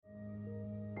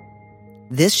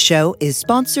This show is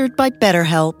sponsored by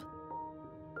BetterHelp.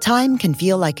 Time can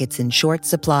feel like it's in short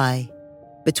supply.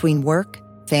 Between work,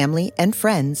 family, and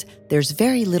friends, there's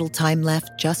very little time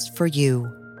left just for you.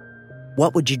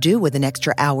 What would you do with an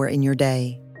extra hour in your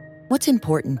day? What's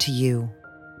important to you?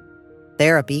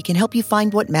 Therapy can help you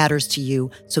find what matters to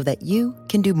you so that you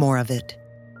can do more of it.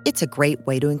 It's a great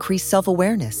way to increase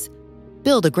self-awareness,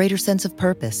 build a greater sense of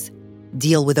purpose,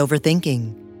 deal with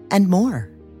overthinking, and more.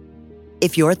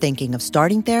 If you're thinking of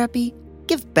starting therapy,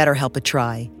 give BetterHelp a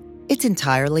try. It's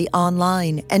entirely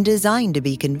online and designed to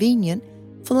be convenient,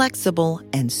 flexible,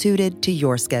 and suited to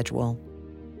your schedule.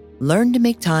 Learn to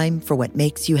make time for what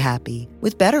makes you happy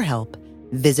with BetterHelp.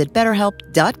 Visit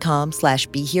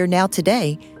BetterHelp.com/BeHereNow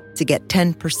today to get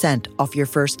 10% off your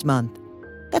first month.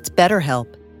 That's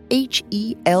BetterHelp,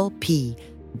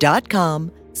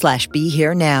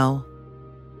 HELP.com/BeHereNow.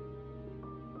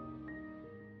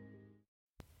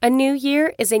 A new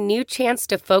year is a new chance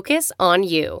to focus on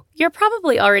you. You're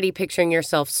probably already picturing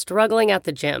yourself struggling at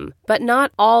the gym, but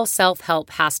not all self-help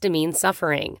has to mean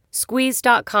suffering.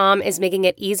 Squeeze.com is making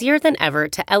it easier than ever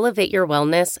to elevate your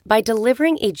wellness by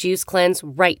delivering a juice cleanse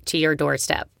right to your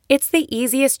doorstep. It's the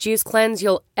easiest juice cleanse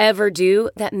you'll ever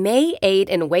do that may aid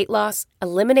in weight loss,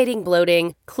 eliminating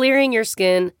bloating, clearing your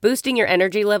skin, boosting your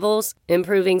energy levels,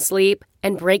 improving sleep,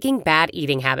 and breaking bad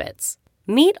eating habits.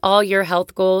 Meet all your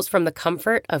health goals from the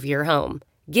comfort of your home.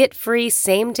 Get free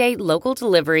same-day local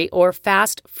delivery or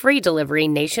fast free delivery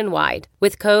nationwide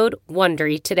with code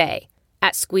WONDERY today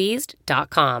at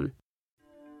squeezed.com.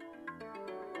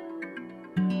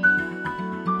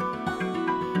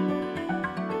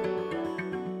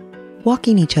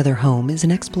 Walking each other home is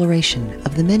an exploration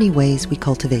of the many ways we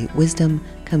cultivate wisdom,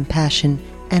 compassion,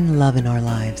 and love in our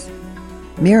lives.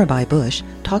 Mirabai Bush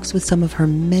talks with some of her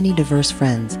many diverse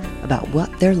friends about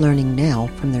what they're learning now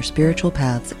from their spiritual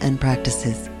paths and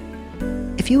practices.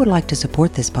 If you would like to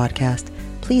support this podcast,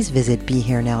 please visit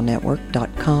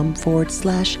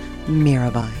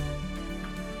BeHereNowNetwork.com/Mirabai.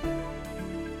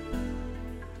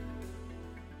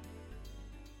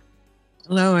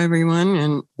 Hello, everyone,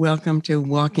 and welcome to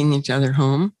Walking Each Other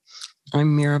Home.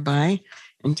 I'm Mirabai,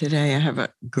 and today I have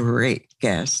a great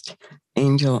guest,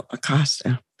 Angel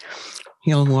Acosta.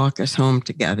 He'll walk us home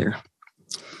together.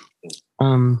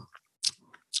 Angel's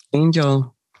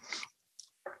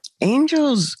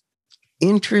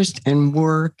interest and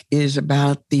work is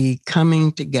about the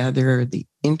coming together, the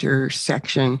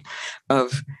intersection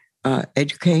of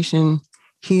education,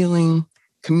 healing,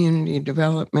 community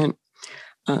development,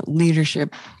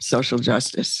 leadership, social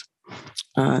justice.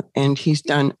 And he's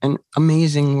done an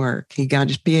amazing work. He got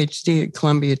his PhD at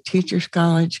Columbia Teachers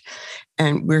College,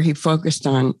 and where he focused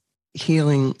on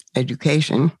healing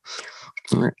education,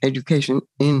 or education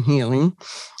in healing.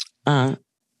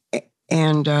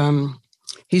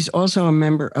 He's also a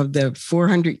member of the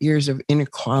 400 Years of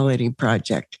Inequality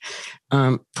Project,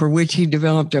 for which he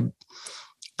developed a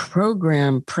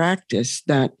program practice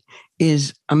that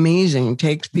is amazing,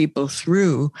 takes people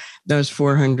through those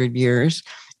 400 years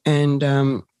and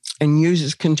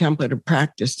uses contemplative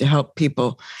practice to help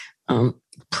people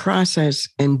process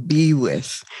and be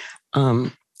with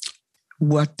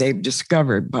what they've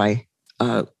discovered by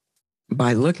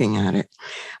looking at it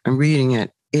and reading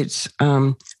it. It's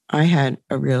I had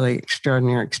a really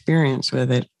extraordinary experience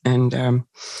with it, and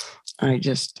I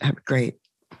just have great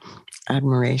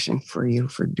admiration for you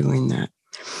for doing that.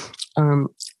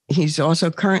 He's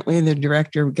also currently the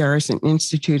director of Garrison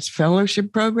Institute's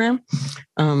fellowship program,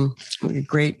 with a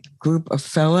great group of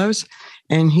fellows,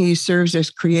 and he serves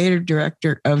as creative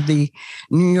director of the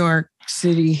New York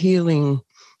City Healing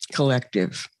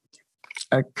Collective,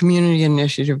 a community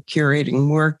initiative curating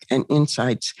work and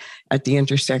insights at the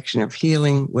intersection of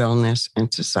healing, wellness,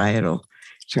 and societal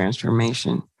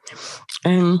transformation.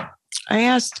 And I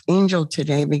asked Angel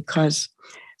today because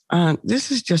this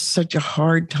is just such a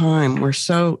hard time. We're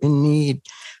so in need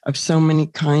of so many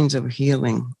kinds of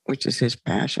healing, which is his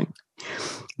passion.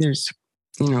 There's,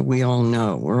 we all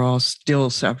know we're all still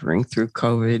suffering through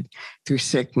COVID, through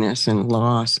sickness and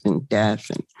loss and death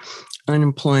and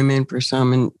unemployment for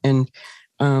some, and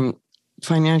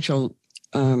financial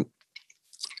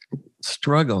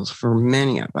struggles for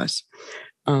many of us.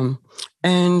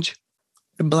 And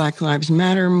the Black Lives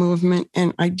Matter movement.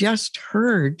 And I just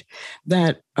heard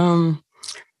that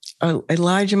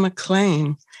Elijah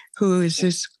McClain, who is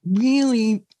this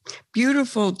really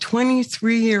beautiful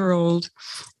 23-year-old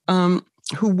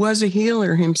who was a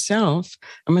healer himself,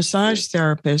 a massage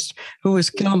therapist who was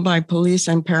killed by police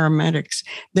and paramedics.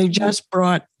 They just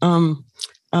brought a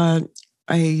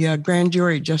grand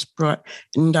jury just brought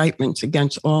indictments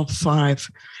against all 5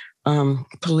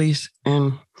 police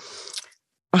and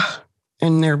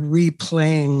and they're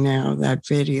replaying now that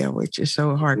video, which is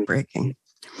so heartbreaking.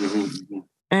 Mm-hmm.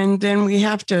 And then we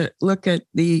have to look at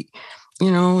the,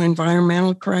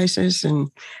 environmental crisis. And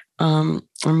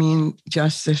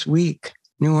just this week,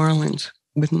 New Orleans,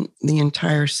 with the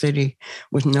entire city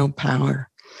with no power.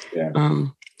 Yeah.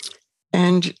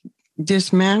 And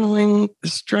dismantling the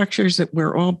structures that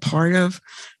we're all part of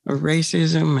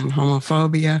racism and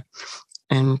homophobia.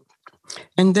 And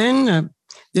then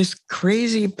this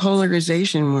crazy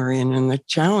polarization we're in and the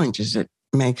challenges it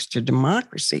makes to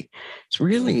democracy. It's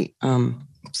really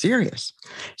serious.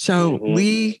 So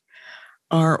we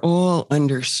are all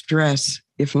under stress,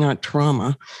 if not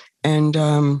trauma. And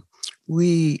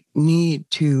we need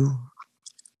to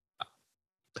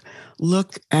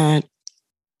look at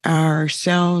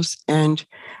ourselves and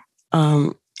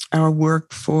our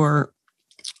work for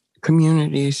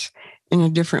communities in a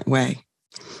different way.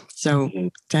 So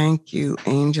thank you,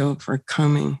 Angel, for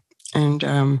coming. And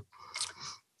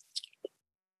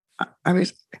I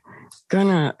was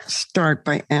gonna start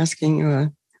by asking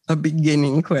you a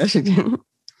beginning question.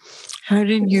 How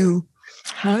did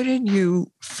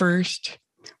you first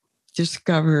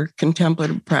discover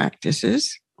contemplative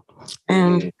practices?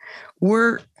 And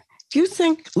do you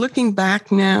think, looking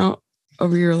back now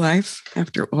over your life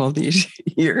after all these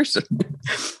years,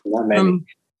 not many.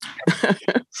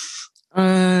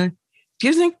 Do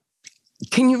you think,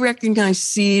 can you recognize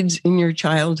seeds in your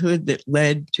childhood that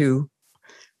led to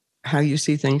how you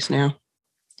see things now?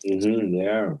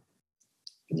 Yeah.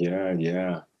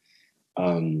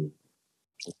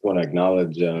 I want to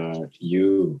acknowledge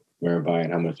you, Mirabai,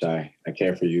 and how much I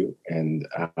care for you, and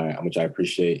how much I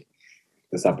appreciate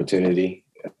this opportunity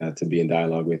to be in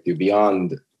dialogue with you.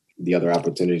 Beyond the other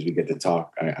opportunities we get to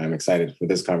talk, I'm excited for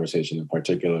this conversation in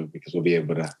particular, because we'll be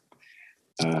able to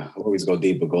always go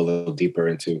deep, but go a little deeper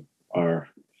into our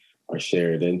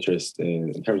shared interest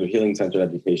in terms of healing-centered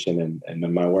education and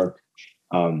my work.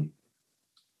 I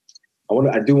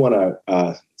do want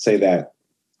to say that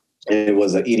it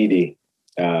was an EDD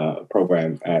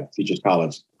program at Teachers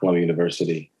College, Columbia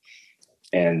University,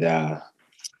 and I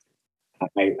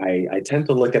tend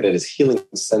to look at it as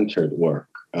healing-centered work,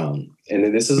 and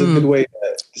this is a good way.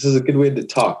 This is a good way to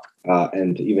talk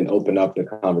and to even open up the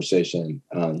conversation.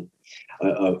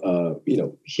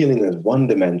 Healing is one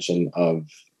dimension of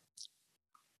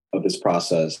this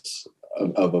process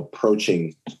of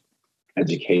approaching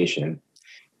education.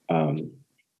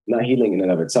 Not healing in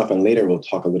and of itself. And later we'll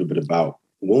talk a little bit about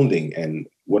wounding and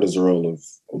what is the role of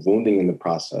wounding in the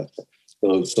process.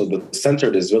 So the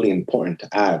centered is really important to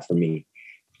add for me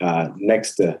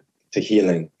next to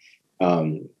healing.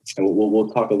 And we'll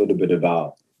talk a little bit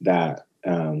about that.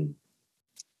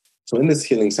 So in this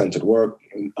healing-centered work,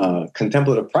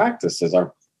 contemplative practices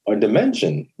are a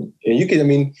dimension. And you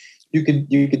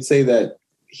could say that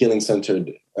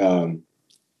healing-centered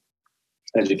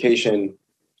education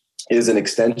is an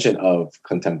extension of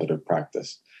contemplative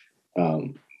practice.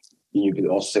 You could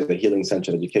also say that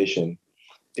healing-centered education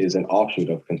is an offshoot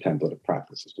of contemplative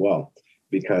practice as well,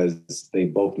 because they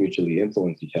both mutually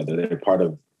influence each other. They're part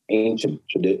of ancient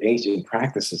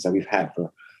practices that we've had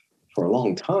for a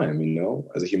long time,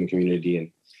 as a human community.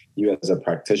 And you as a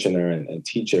practitioner and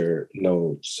teacher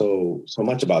know so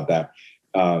much about that.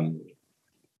 And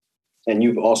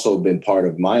you've also been part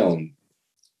of my own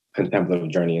contemplative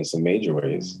journey in some major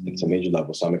ways, in some major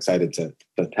levels. So I'm excited to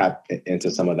tap into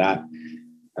some of that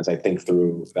as I think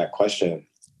through that question.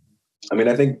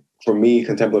 I think for me,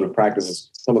 contemplative practices,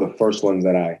 some of the first ones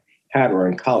that I had were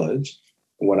in college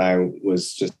when I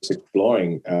was just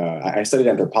exploring. I studied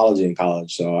anthropology in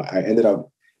college, so I ended up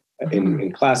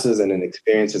in classes and in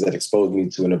experiences that exposed me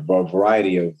to a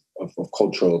variety of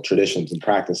cultural traditions and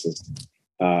practices.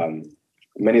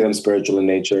 Many of them spiritual in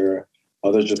nature,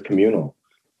 others just communal.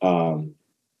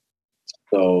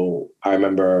 So I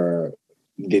remember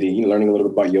learning a little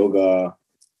bit about yoga,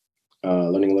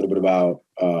 learning a little bit about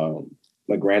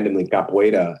randomly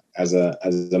capoeira as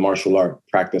a martial art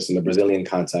practice in the Brazilian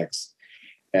context,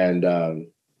 and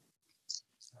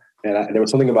there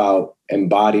was something about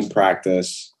embodied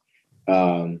practice,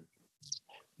 but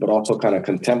also kind of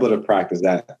contemplative practice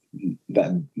that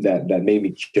made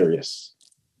me curious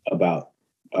about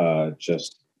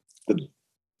just the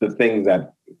things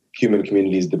that human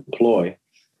communities deploy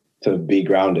to be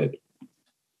grounded.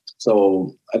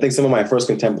 So I think some of my first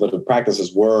contemplative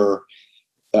practices were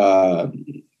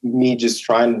me just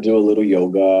trying to do a little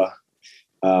yoga,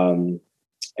 and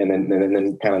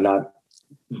then kind of not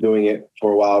doing it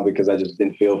for a while because I just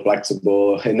didn't feel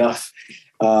flexible enough.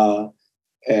 And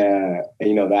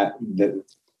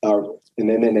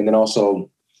then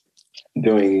also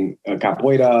doing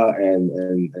capoeira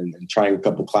and trying a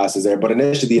couple classes there. But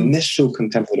initially, the initial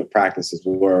contemplative practices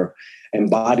were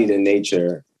embodied in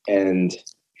nature. And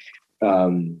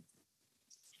then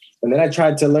I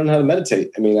tried to learn how to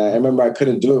meditate. I mean, I remember I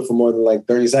couldn't do it for more than like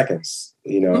 30 seconds.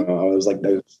 I was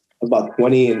about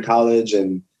 20 in college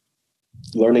and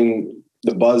learning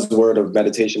the buzzword of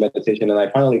meditation. And I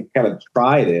finally kind of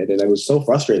tried it, and it was so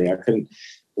frustrating.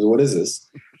 What is this?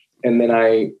 And then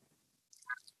I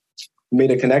made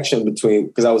a connection between,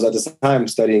 because I was at the time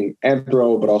studying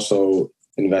anthro, but also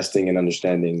investing and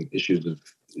understanding issues of,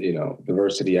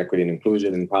 diversity, equity, and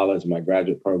inclusion in college, my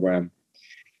graduate program.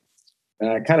 And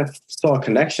I kind of saw a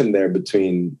connection there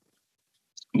between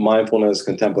mindfulness,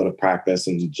 contemplative practice,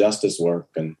 and justice work.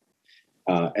 And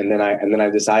then I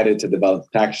decided to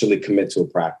actually commit to a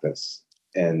practice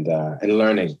and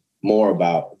learning more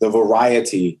about the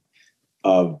variety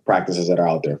of practices that are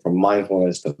out there, from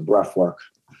mindfulness to breath work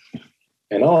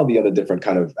and all the other different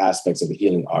kind of aspects of the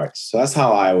healing arts. So that's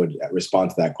how I would respond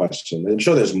to that question. I'm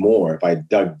sure there's more if I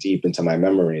dug deep into my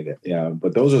memory.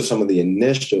 But those are some of the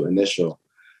initial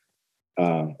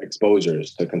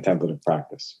exposures to contemplative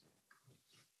practice.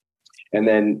 And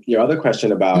then your other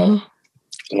question about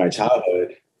my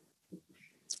childhood.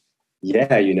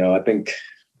 Yeah, I think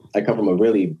I come from a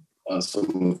really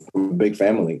from a big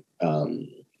family,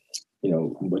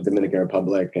 with Dominican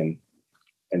Republic and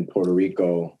Puerto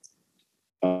Rico.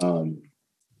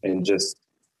 And just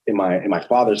in my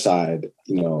father's side,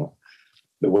 the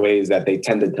ways that they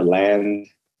tended to land.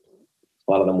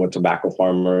 A lot of them were tobacco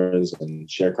farmers and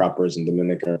sharecroppers in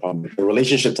Dominican Republic. The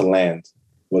relationship to land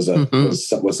was a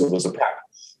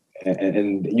practice,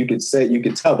 and you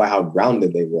could tell by how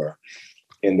grounded they were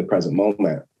in the present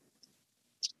moment.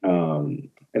 And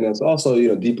it's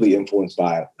also deeply influenced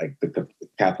by like the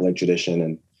Catholic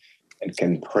tradition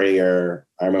and prayer.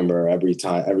 I remember every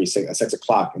 6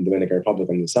 o'clock in Dominican Republic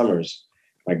in the summers,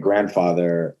 my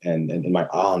grandfather and my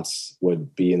aunts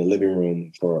would be in the living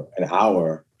room for an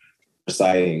hour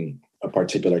reciting a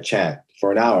particular chant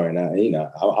for an hour. And I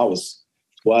was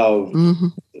 12,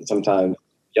 sometimes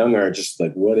younger, just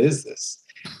like, what is this?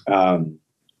 So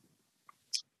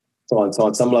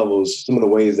on some levels, some of the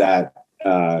ways that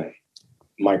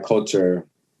my culture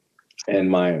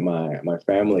and my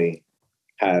family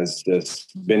has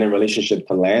just been in relationship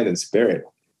to land and spirit,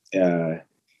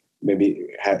 maybe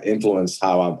have influenced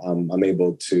how I'm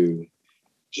able to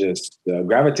just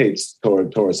gravitate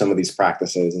toward some of these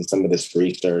practices and some of this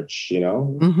research,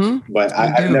 But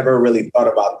I've never really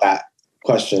thought about that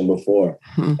question before,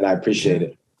 and I appreciate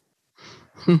it.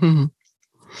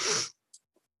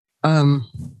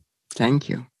 Thank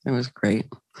you. That was great.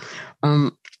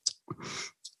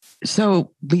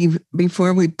 So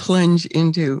before we plunge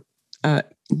into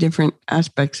different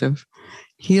aspects of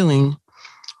healing,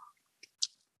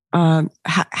 how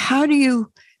do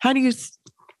you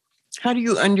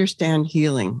understand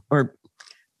healing? Or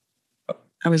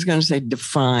I was going to say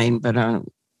define, but I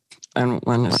don't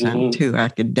want to sound too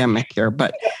academic here.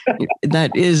 But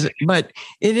it is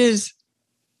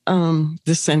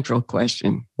the central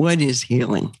question: what is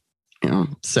healing?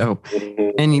 So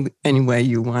any way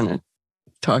you want to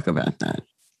talk about that.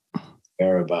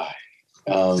 Mirabai.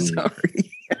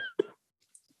 Sorry.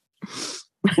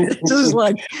 This is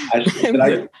like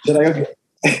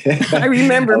I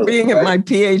remember being at my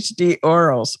PhD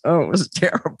orals. Oh, it was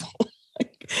terrible.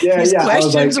 These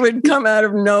questions would come out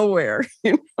of nowhere.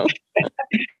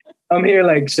 I'm here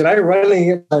like, should I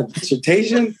write a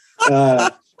dissertation? No,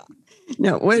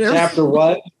 whatever. Chapter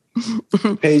 1,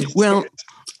 page. Well,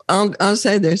 I'll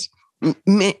say this.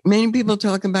 Many people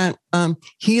talk about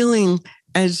healing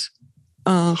as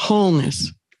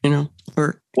wholeness,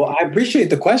 Well, I appreciate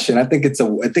the question. I think it's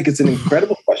an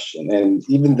incredible question, and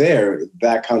even there,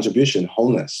 that contribution,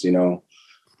 wholeness. And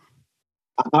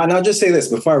I'll just say this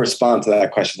before I respond to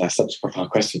that question. That's such a profound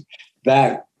question.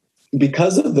 That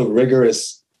because of the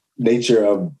rigorous nature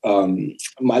of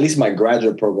at least my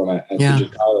graduate program at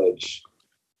Future College,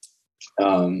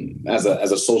 as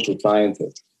a social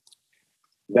scientist,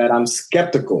 that I'm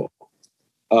skeptical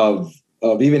of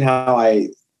even how I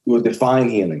would define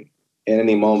healing in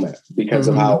any moment because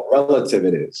of how relative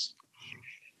it is.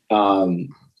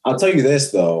 I'll tell you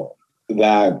this though,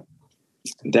 that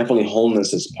definitely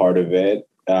wholeness is part of it.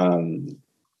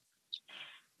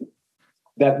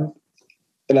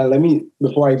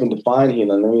 Before I even define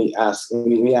healing, let me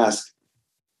ask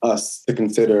us to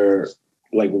consider,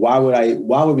 like, why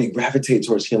would we gravitate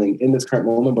towards healing in this current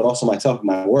moment, but also myself and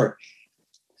my work,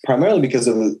 primarily because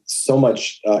of so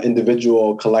much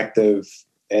individual, collective,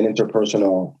 and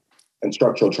interpersonal and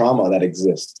structural trauma that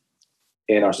exists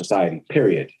in our society,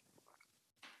 period.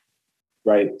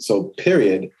 right? So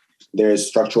period, there's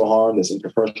structural harm, there's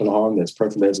interpersonal harm,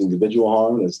 there's individual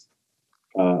harm,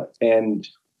 and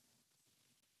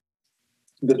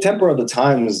the temper of the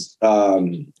times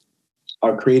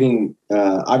are creating,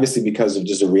 obviously because of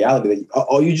just a reality that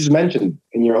you just mentioned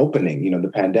in your opening, the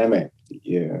pandemic,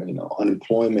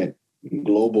 unemployment,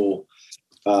 global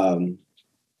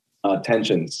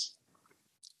tensions.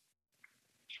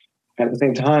 At the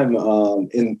same time,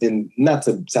 in not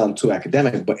to sound too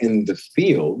academic, but in the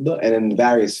field and in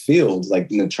various fields,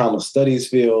 like in the trauma studies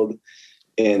field,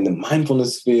 in the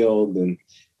mindfulness field, and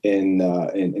in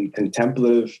the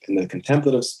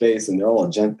contemplative space, and they're all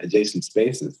adjacent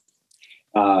spaces.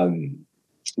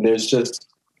 There's just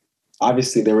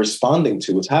obviously they're responding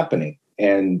to what's happening,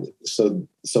 and so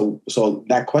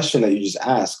that question that you just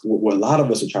asked, what a lot of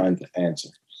us are trying to answer,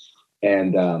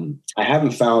 and I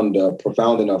haven't found a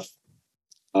profound enough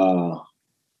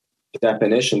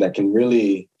definition that can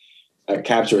really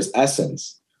capture its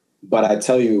essence. But I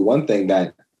tell you one thing,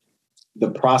 that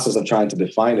the process of trying to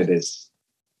define it is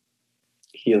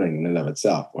healing in and of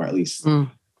itself, or at least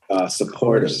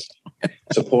supportive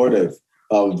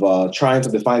of trying to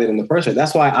define it in the first place.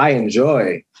 That's why I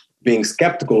enjoy being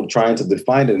skeptical of trying to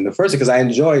define it in the first place, because I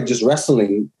enjoy just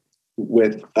wrestling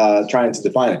with trying to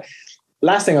define it.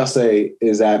 Last thing I'll say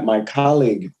is that my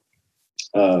colleague,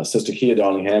 Sister Kia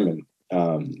Darling Hammond,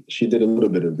 she did a little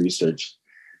bit of research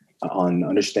on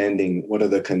understanding what are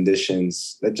the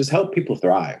conditions that just help people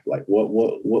thrive. Like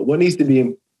what needs to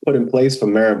be put in place for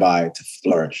Mirabai to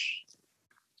flourish.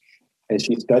 And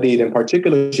she studied, in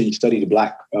particular, she studied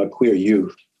Black queer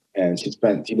youth, and she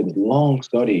did a long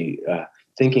study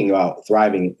thinking about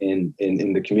thriving in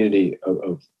the community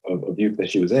of youth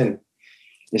that she was in.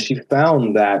 And she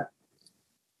found that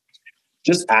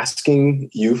just asking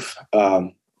youth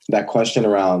that question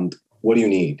around, what do you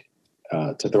need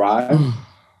to thrive?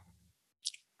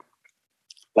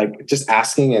 Like just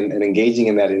asking and engaging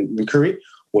in that inquiry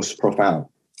was profound,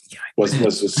 was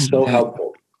so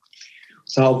helpful.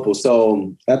 So helpful.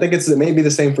 So I think it may be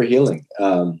the same for healing.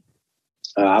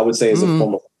 I would say as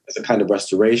a kind of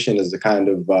restoration, as a kind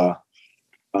of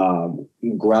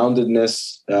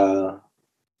groundedness,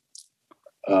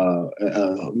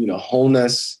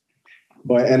 wholeness,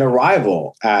 but an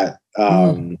arrival at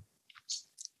an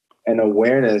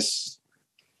awareness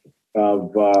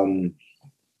of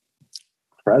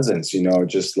presence.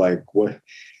 Just like what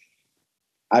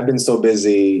I've been so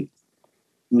busy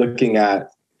looking at.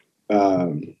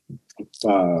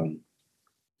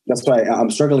 That's why I'm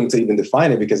struggling to even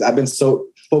define it, because I've been so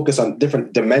focused on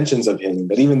different dimensions of healing,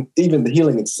 but even the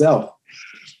healing itself,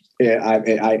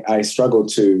 I struggle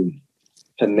to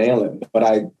nail it. But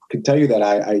I could tell you that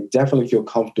I definitely feel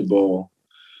comfortable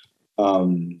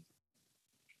creating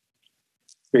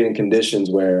conditions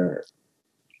where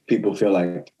people feel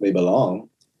like they belong,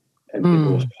 and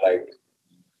people feel like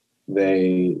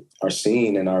they are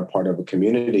seen and are part of a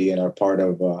community and are part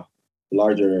of a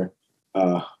larger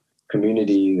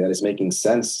community that is making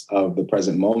sense of the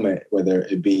present moment, whether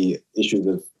it be issues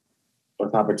of or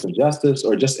topics of justice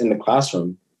or just in the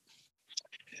classroom.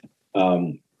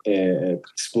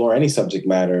 Explore any subject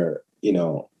matter,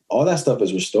 all that stuff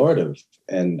is restorative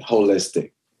and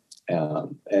holistic.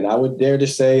 And I would dare to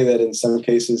say that in some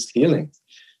cases healing,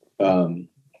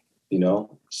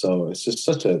 so it's just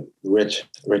such a rich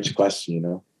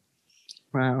question,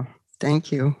 Wow.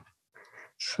 Thank you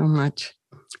so much.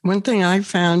 One thing I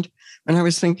found when I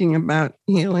was thinking about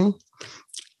healing,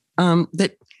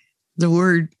 that the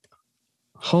word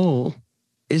whole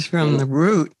is from the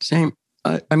root,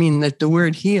 that the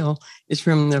word heal is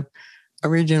from the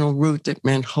original root that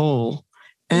meant whole.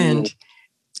 And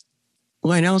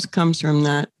what else comes from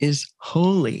that is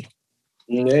holy.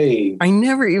 Yay. I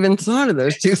never even thought of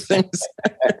those two things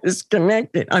as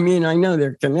connected. I mean, I know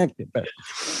they're connected, but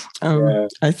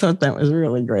I thought that was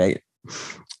really great.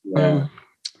 Yeah.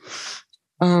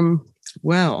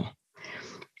 Well,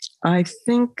 I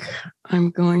think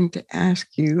I'm going to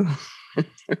ask you,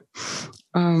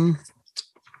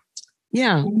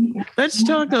 let's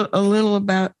talk a little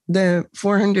about the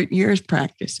 400 years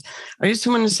practice. I just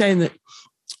want to say that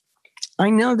I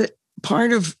know that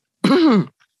part of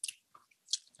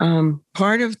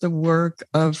the work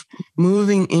of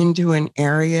moving into an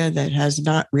area that has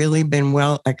not really been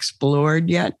well explored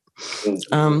yet,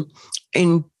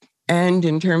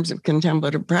 in terms of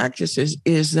contemplative practices,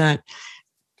 is that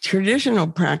traditional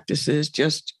practices,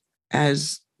 just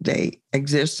as they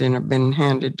exist and have been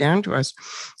handed down to us,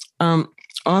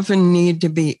 often need to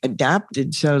be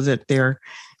adapted so that they're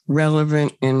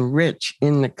relevant and rich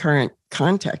in the current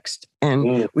context.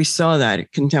 And we saw that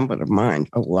at Contemplative Mind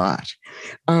a lot.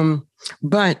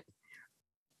 But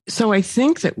so I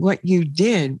think that what you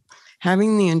did,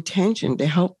 having the intention to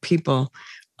help people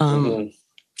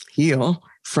heal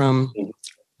from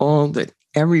all that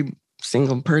every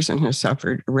single person has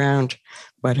suffered around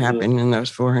what happened in those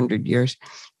 400 years,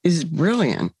 is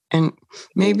brilliant. And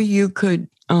maybe you could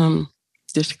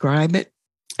describe it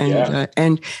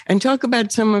and talk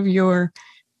about some of your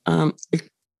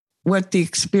what the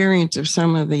experience of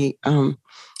some of the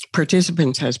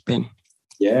participants has been.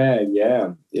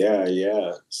 Yeah.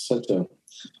 Such a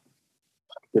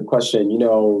good question. You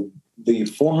know, the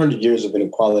 400 Years of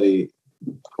Inequality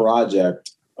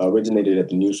project originated at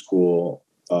the New School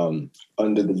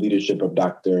under the leadership of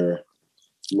Dr.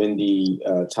 Mindy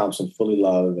Thompson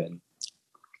Fullilove and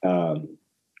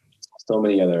so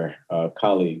many other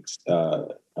colleagues, Robert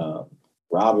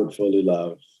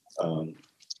Fullilove,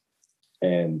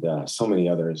 and so many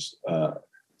others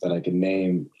that I can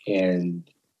name. And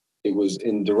it was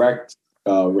in direct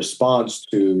response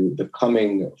to the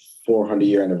coming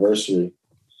 400-year anniversary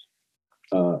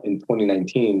in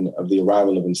 2019 of the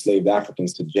arrival of enslaved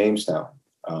Africans to Jamestown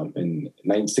in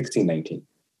 1619.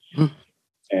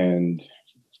 And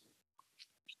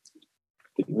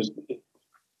it was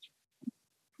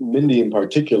Mindy in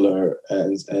particular,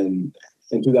 and in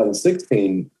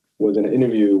 2016 was in an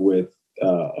interview with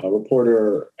a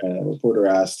reporter, and a reporter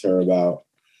asked her about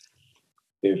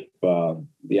if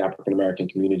the African-American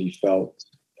community felt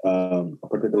a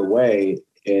particular way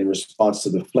in response to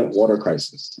the Flint water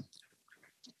crisis.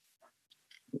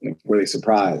 Were they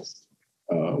surprised?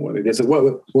 Were they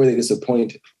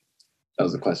disappointed? That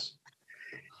was the question.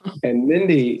 And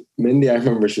Mindy, I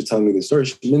remember she telling me the story.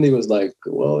 Mindy was like,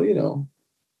 well, you know,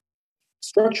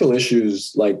 structural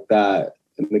issues like that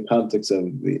in the context of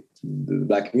the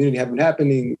Black community have been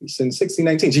happening since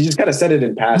 1619. She just kind of said it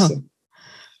in passing.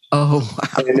 Oh,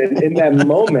 wow. And in that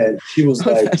moment, she was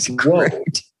like, whoa.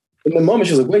 Great. In the moment,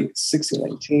 she was like, wait,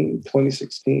 1619,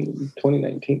 2016,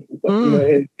 2019. You know,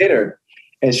 it hit her.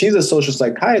 And she's a social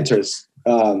psychiatrist.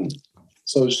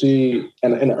 So she,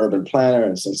 and an urban planner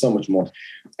and so much more.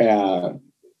 And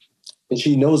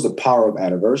she knows the power of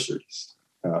anniversaries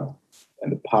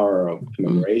and the power of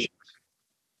commemoration.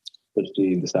 So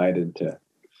she decided to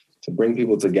bring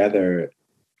people together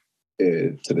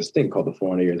to this thing called the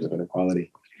 400 Years of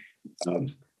Inequality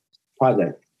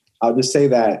project. I'll just say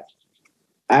that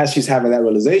as she's having that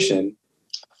realization,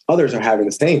 others are having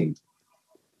the same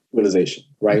realization,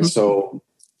 right? Mm-hmm. So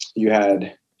you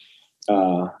had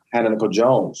Hannah Nicole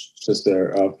Jones,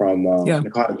 sister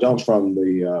Nicole Jones from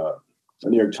the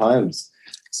New York Times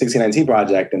 1619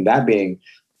 project, and that being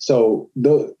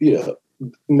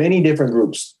many different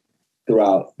groups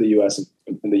throughout the U.S.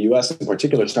 In the U.S. in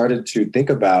particular, started to think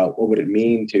about what would it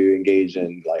mean to engage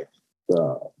in like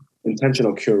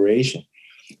intentional curation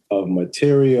of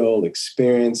material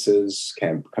experiences,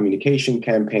 communication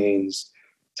campaigns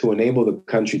to enable the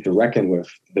country to reckon with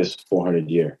this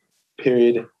 400-year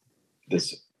period,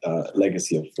 this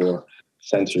legacy of 4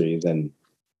 centuries. And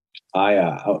I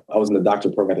was in the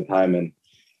doctorate program at the time and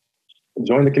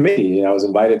joined the committee. I was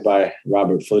invited by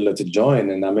Robert Fullilove to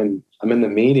join, and I'm in the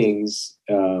meetings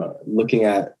looking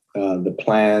at the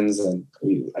plans, and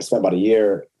I spent about a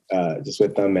year just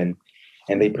with them, and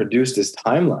they produced this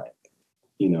timeline.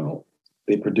 You know,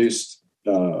 they produced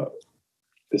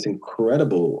this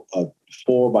incredible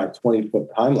 4 by 20 foot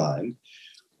timeline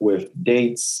with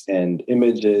dates and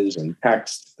images and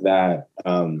text that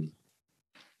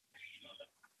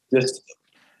it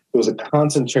was a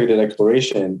concentrated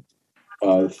exploration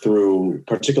through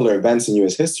particular events in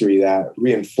U.S. history that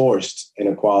reinforced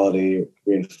inequality,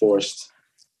 reinforced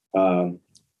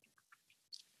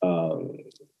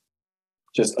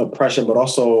just oppression, but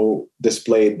also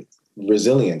displayed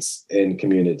resilience in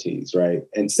communities, right?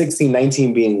 And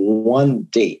 1619 being one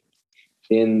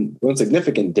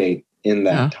significant date in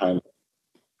that time.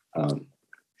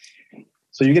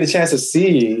 So you get a chance to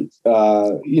see,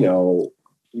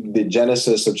 the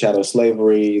genesis of chattel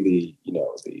slavery, the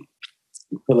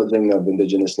pillaging of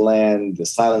indigenous land, the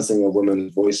silencing of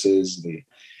women's voices, the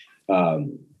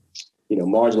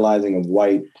marginalizing of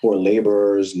white poor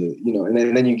laborers,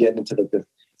 and then you get into the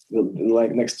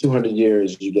next 200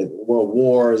 years, you get world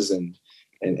wars and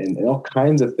all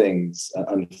kinds of things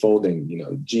unfolding.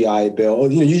 GI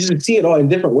Bill. You just see it all in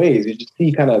different ways. You just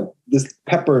see kind of this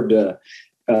peppered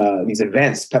these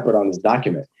events peppered on this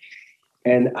document.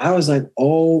 And I was like,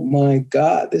 oh my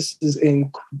God, this is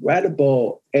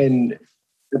incredible. And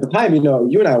at the time,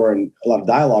 you and I were in a lot of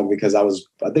dialogue because I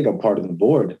think I'm part of the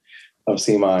board of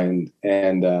C-Mind,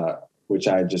 and which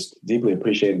I just deeply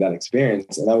appreciated that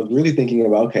experience. And I was really thinking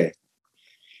about, okay,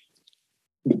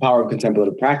 the power of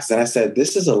contemplative practice. And I said,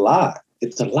 this is a lot.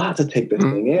 it's a lot to take this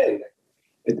thing in.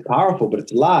 It's powerful, but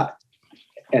it's a lot.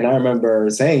 And I remember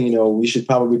saying, you know, we should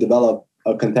probably develop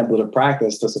a contemplative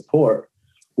practice to support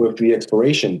with the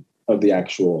exploration of the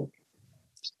actual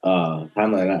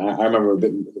timeline. I remember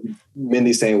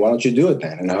Mindy saying, why don't you do it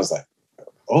then? And I was like,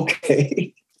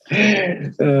 okay.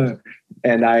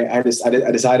 And I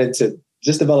decided to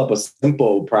just develop a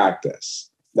simple practice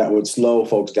that would slow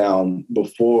folks down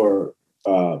before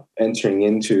entering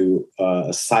into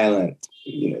a silent,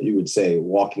 you know, you would say,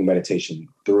 walking meditation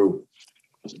through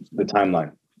the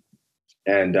timeline.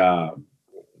 And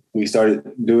we started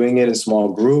doing it in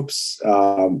small groups.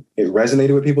 It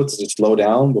resonated with people to just slow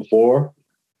down before,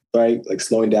 right? Like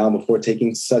slowing down before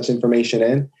taking such information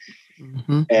in.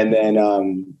 Mm-hmm. And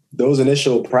then those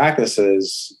initial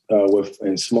practices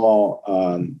in small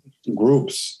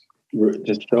groups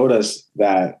just showed us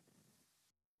that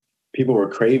people were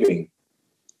craving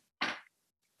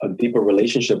a deeper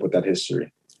relationship with that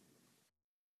history.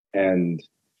 And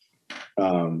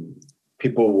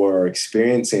people were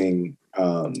experiencing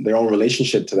their own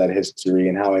relationship to that history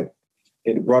and how it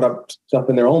brought up stuff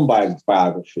in their own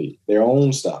biography, their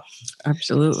own stuff.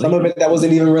 Absolutely. Some of it that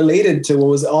wasn't even related to what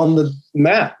was on the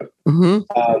map.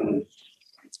 Mm-hmm.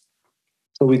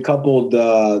 So we coupled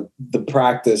the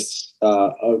practice,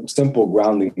 a simple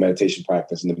grounding meditation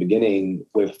practice in the beginning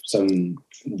with some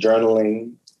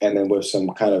journaling and then with some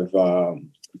kind of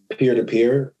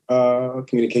peer-to-peer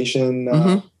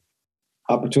communication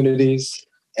opportunities.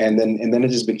 And then it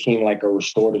just became like a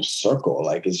restorative circle.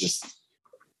 Like it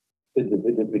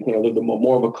became a little bit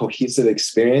more of a cohesive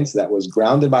experience that was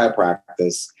grounded by a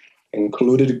practice,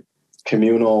 included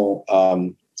communal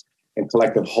and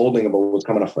collective holding of what was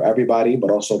coming up for everybody,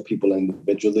 but also people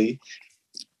individually.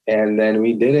 And then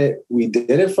we did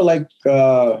it for like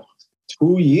 2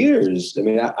 years. I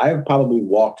mean, I've probably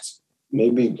walked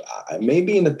maybe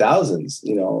in the thousands,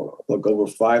 you know, like over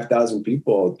 5,000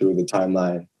 people through the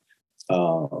timeline.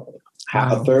 A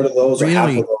third of those, really? Or half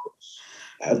of those.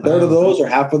 A third of those or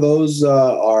half of those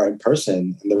are in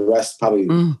person, and the rest probably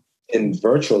in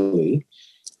virtually.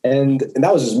 And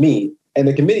that was just me. And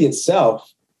the committee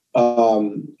itself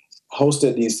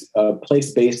hosted these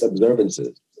place-based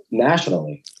observances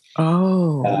nationally.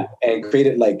 And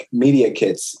created like media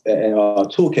kits and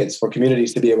toolkits for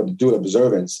communities to be able to do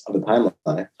observance of the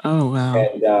timeline. Oh, wow.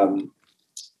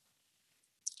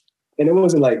 And it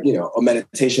wasn't like, you know, a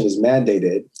meditation is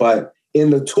mandated, but in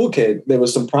the toolkit, there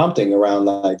was some prompting around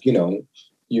like, you know,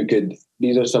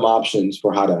 these are some options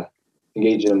for how to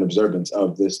engage in an observance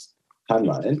of this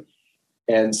timeline.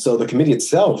 And so the committee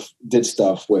itself did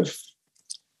stuff with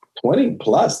 20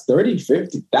 plus, 30,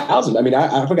 50,000. I mean,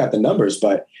 I forgot the numbers,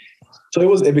 but so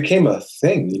it became a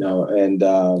thing, you know, and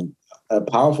a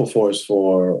powerful force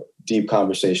for deep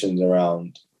conversations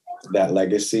around that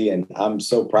legacy. And I'm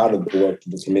so proud of the work that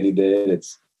the committee did.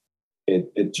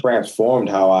 It transformed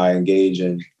how I engage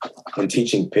in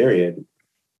teaching, period,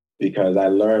 because I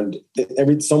learned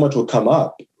so much would come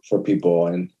up for people,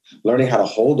 and learning how to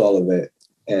hold all of it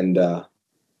and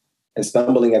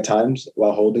stumbling at times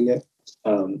while holding it.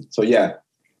 So yeah,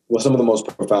 was some of the most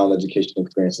profound educational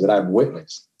experiences that I've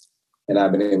witnessed and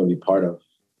I've been able to be part of.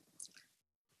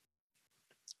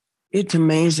 It's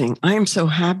amazing. I am so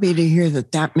happy to hear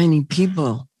that many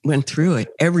people went through it.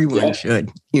 Everyone should,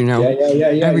 you know.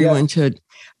 Yeah. Everyone should.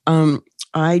 When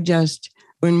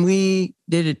we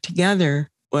did it together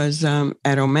was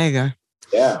at Omega.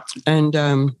 Yeah. And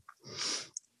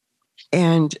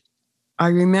I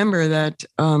remember that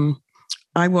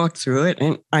I walked through it,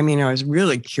 and I mean, I was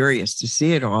really curious to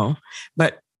see it all,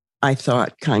 but I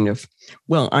thought kind of,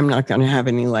 well, I'm not going to have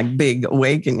any like big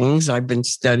awakenings. I've been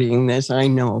studying this. I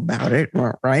know about it.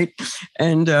 Right.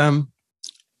 And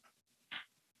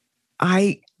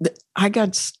I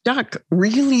got stuck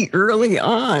really early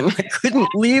on. I couldn't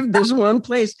leave this one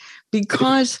place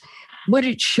because what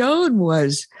it showed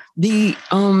was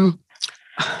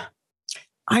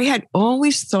I had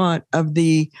always thought of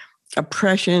the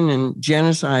oppression and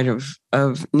genocide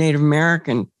of Native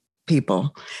American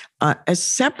people as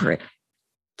separate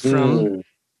from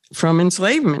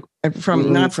enslavement,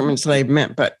 not from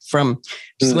enslavement, but from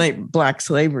Black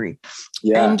slavery.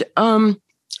 Yeah.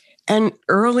 And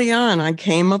early on, I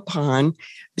came upon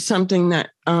something that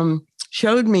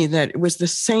showed me that it was the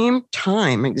same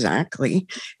time exactly,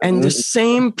 and the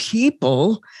same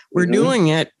people were doing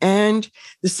it, and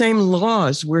the same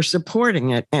laws were supporting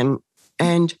it, and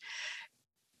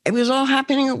it was all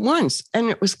happening at once. And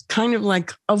it was kind of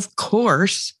like, of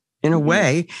course, in a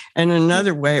way, and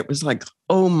another way, it was like,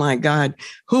 oh my God,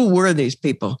 who were these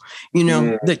people, you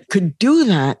know, that could do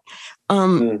that?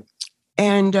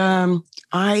 And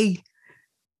I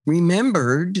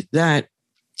remembered that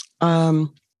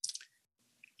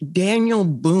Daniel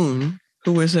Boone,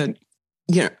 who was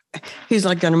he's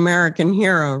like an American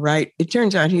hero, right? It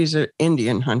turns out he's an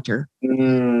Indian hunter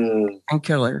and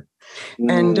killer.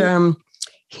 And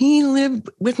he lived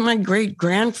with my great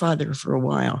grandfather for a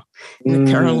while in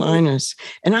the Carolinas.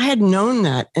 And I had known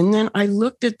that. And then I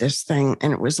looked at this thing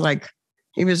and it was like,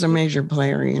 he was a major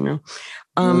player,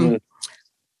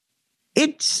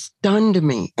 It stunned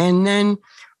me. And then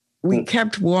we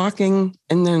kept walking,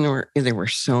 and then there were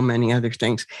so many other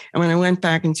things. And when I went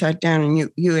back and sat down,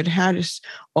 and you had us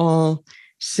all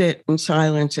sit in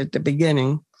silence at the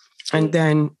beginning, and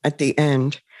then at the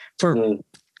end,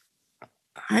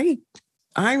 I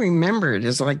remember it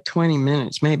as like 20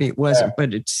 minutes. Maybe it wasn't,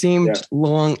 but it seemed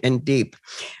long and deep.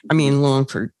 I mean, long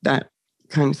for that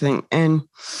kind of thing. And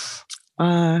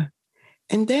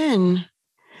then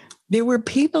there were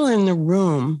people in the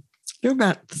room. There were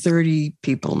about 30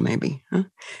 people, maybe. Huh?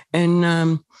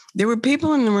 And there were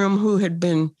people in the room who had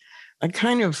been a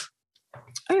kind of,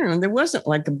 I don't know, there wasn't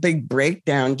like a big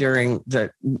breakdown during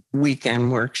the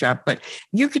weekend workshop, but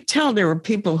you could tell there were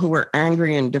people who were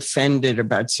angry and defended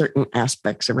about certain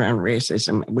aspects around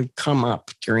racism that would come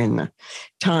up during the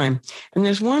time. And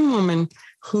there's one woman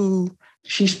who,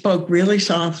 she spoke really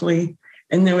softly,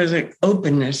 and there was an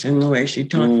openness in the way she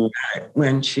talked about it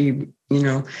when she,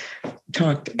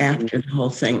 talked after the whole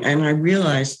thing. And I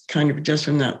realized kind of just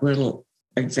from that little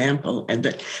example, and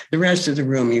that the rest of the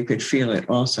room, you could feel it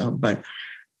also, but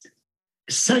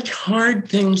such hard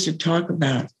things to talk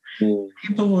about.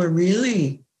 People were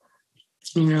really,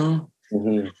 felt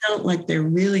like they're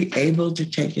really able to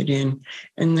take it in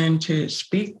and then to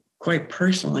speak quite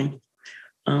personally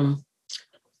about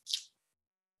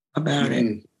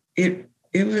it.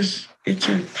 It's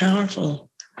a powerful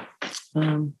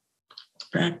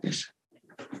practice.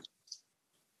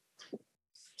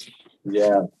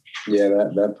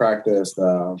 That practice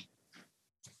taught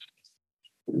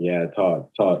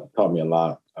me a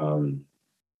lot,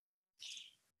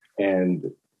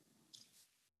 and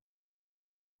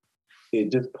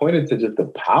it just pointed to just the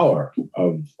power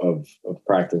of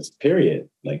practice, period.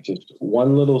 Like just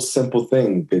one little simple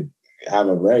thing could have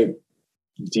a very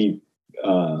deep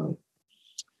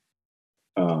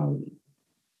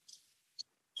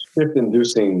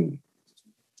shift-inducing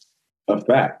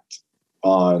effect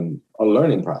on a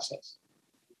learning process.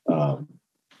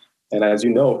 And as you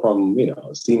know from,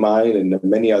 C-Mind and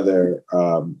many other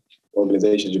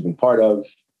organizations you've been part of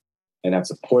and have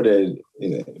supported,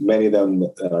 many of them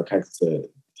that are connected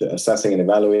to assessing and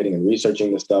evaluating and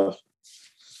researching this stuff,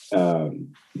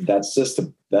 that's just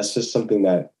something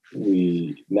that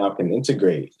we now can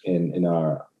integrate in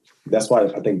our. That's why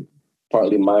I think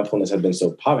partly mindfulness has been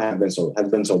so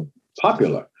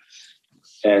popular,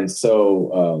 and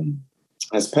so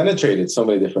has penetrated so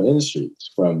many different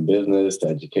industries, from business to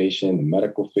education, the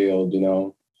medical field.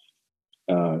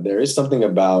 There is something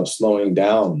about slowing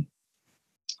down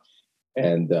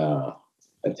and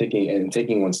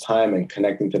taking one's time and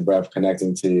connecting to breath,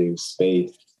 connecting to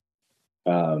space.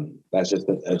 That's just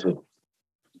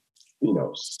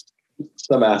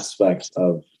some aspects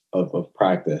of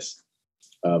practice,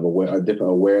 of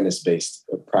different awareness-based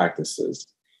practices.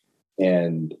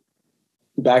 And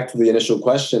back to the initial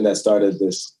question that started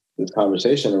this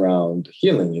conversation around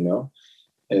healing,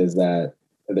 is that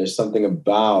there's something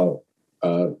about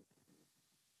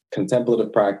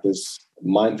contemplative practice,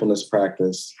 mindfulness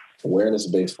practice,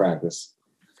 awareness-based practice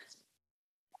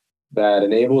that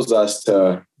enables us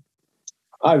to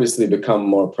obviously become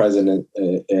more present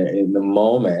in the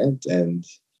moment and,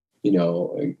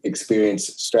 experience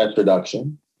stress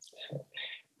reduction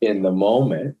in the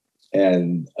moment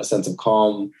and a sense of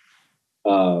calm.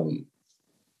 But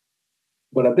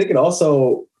I think it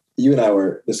also, you and I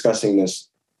were discussing this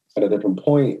at a different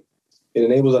point, it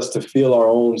enables us to feel our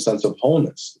own sense of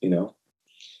wholeness, in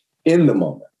the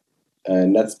moment.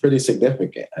 And that's pretty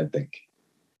significant, I think.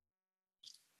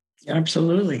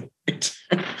 Absolutely. It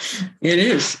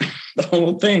is the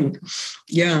whole thing.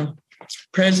 Yeah.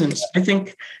 Presence. I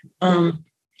think, I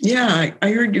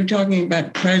heard you talking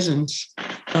about presence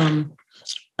in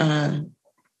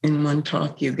one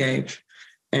talk you gave.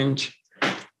 And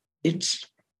it's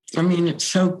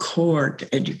so core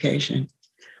to education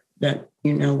that,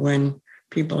 when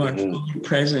people are fully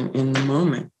present in the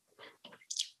moment,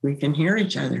 we can hear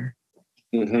each other.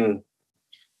 Mm-hmm.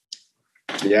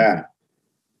 Yeah.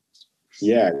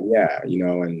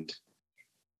 And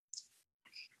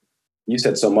you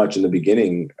said so much in the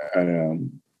beginning.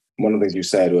 One of the things you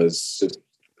said was just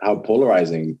how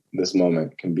polarizing this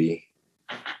moment can be.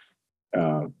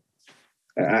 And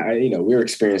we were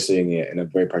experiencing it in a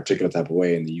very particular type of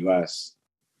way in the U.S.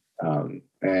 And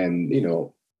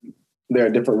there are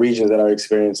different regions that are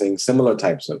experiencing similar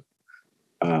types of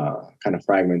kind of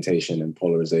fragmentation and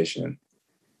polarization.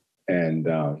 And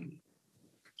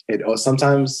it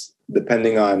sometimes,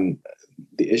 depending on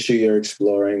the issue you're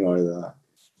exploring or the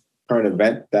current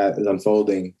event that is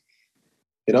unfolding,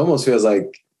 it almost feels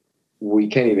like we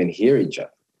can't even hear each other.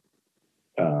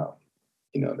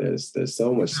 There's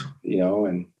so much,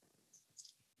 and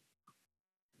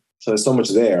so there's so much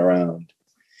there around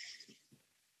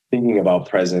thinking about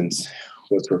presence,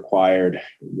 what's required,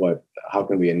 how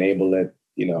can we enable it,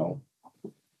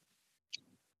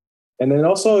 and then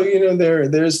also,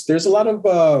 there's a lot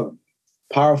of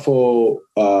powerful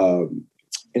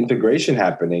integration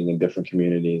happening in different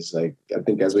communities. Like, I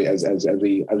think as we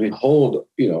hold,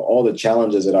 all the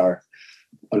challenges that are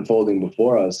unfolding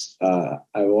before us,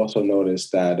 I've also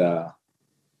noticed that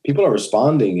people are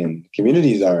responding and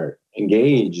communities are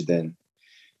engaged. And,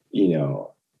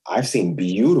 I've seen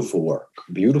beautiful work,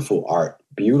 beautiful art,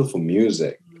 beautiful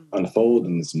music unfold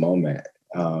in this moment.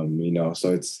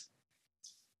 So it's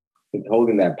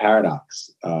holding that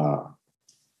paradox. And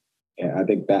I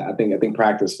think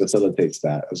practice facilitates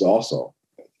that as also.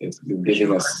 It's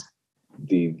giving us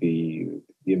the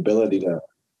ability to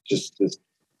just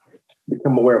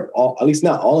become aware of all, at least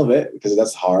not all of it, because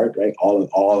that's hard, right?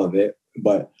 All of it,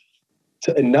 but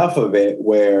enough of it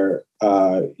where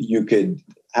you could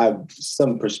have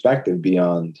some perspective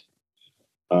beyond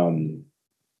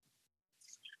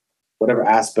whatever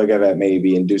aspect of it may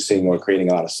be inducing or creating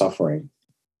a lot of suffering.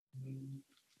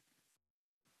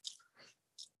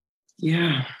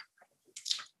 Yeah.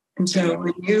 And so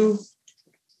when you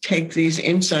take these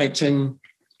insights and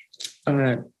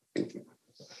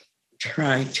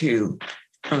try to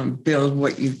build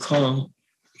what you call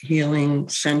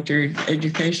healing-centered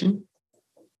education,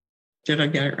 did I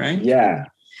get it right? Yeah.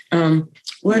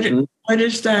 What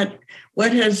is that?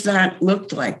 What has that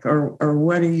looked like, or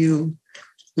what are you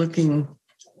looking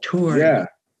toward? Yeah.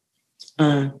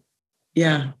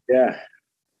 Yeah.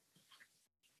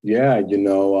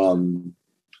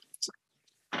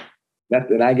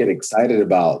 And I get excited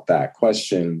about that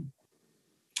question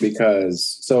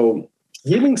because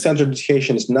healing-centered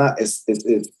education is not it's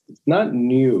not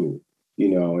new.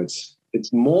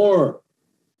 It's more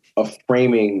a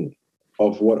framing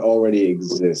of what already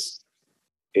exists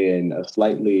in a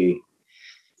slightly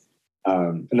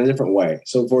in a different way.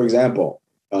 So, for example,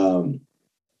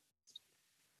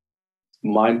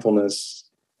 mindfulness,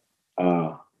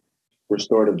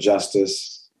 restorative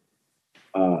justice,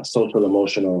 social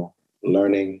emotional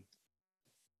learning,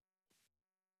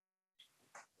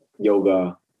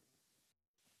 yoga,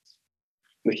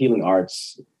 the healing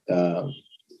arts,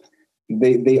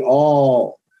 they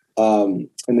all in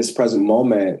this present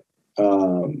moment,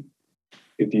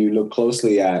 if you look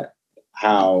closely at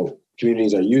how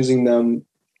communities are using them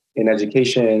in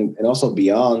education and also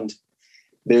beyond,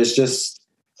 there's just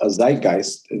a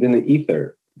zeitgeist in the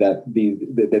ether that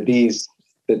these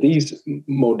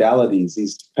modalities,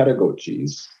 these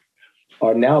pedagogies,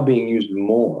 are now being used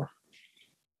more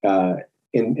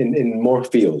in more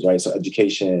fields, right? So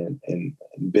education and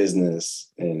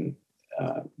business and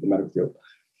the medical field.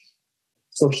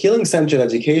 So healing-centered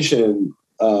education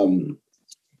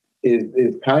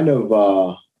is kind of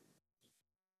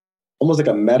almost like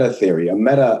a meta theory, a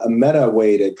meta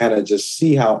way to kind of just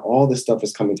see how all this stuff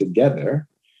is coming together,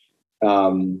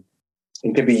 and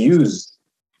can be used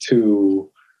to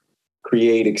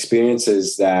create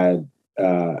experiences that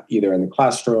either in the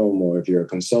classroom or if you're a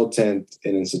consultant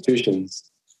in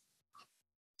institutions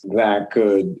that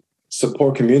could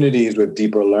support communities with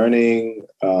deeper learning,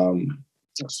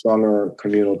 stronger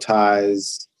communal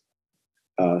ties,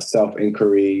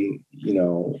 self-inquiry,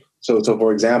 So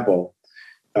for example,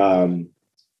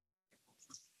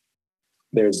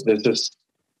 there's just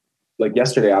like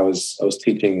yesterday I was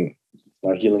teaching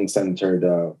a healing-centered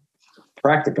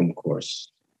practicum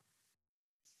course.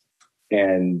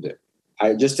 And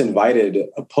I just invited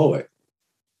a poet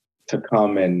to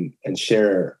come and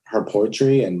share her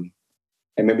poetry and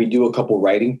maybe do a couple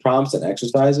writing prompts and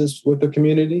exercises with the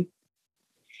community.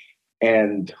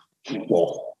 And she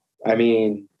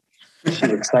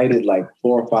recited like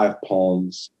 4 or 5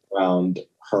 poems around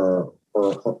her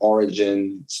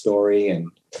origin story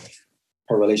and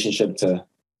her relationship to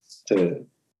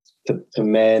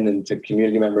men and to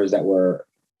community members that were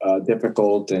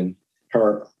difficult, and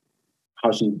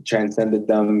how she transcended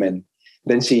them. And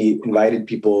then she invited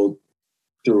people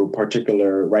through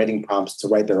particular writing prompts to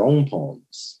write their own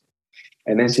poems.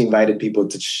 And then she invited people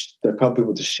a couple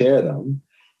people to share them.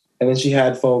 And then she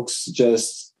had folks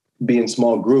just be in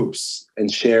small groups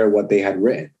and share what they had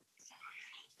written.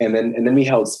 And then we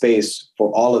held space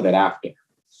for all of it after,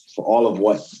 for all of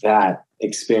what that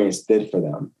experience did for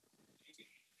them.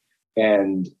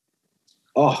 And,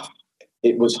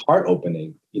 it was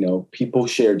heart-opening. People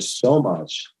shared so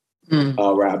much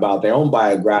about their own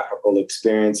biographical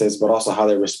experiences, but also how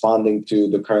they're responding to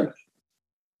the current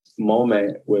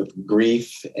moment with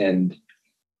grief and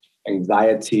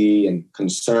anxiety and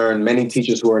concern. Many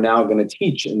teachers who are now going to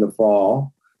teach in the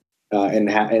fall and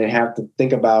have to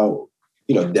think about,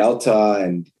 Delta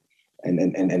and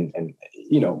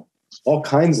all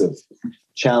kinds of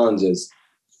challenges.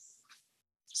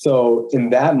 So in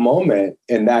that moment,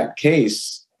 in that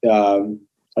case, a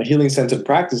healing-centered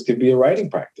practice could be a writing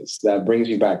practice that brings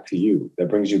you back to you, that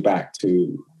brings you back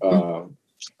to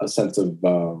a sense of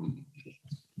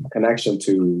connection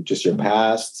to just your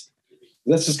past.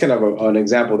 That's just kind of an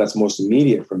example that's most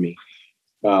immediate for me.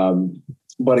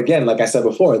 But again, like I said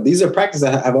before, these are practices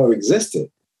that have already existed,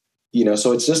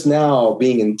 so it's just now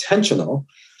being intentional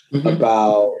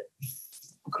about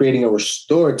creating a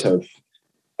restorative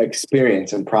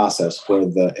experience and process for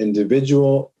the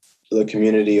individual, the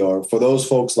community, or for those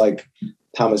folks like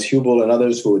Thomas Hubel and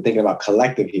others who are thinking about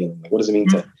collective healing. Like, what does it mean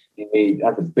to be?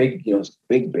 That's a big,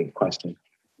 big question.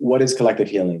 What is collective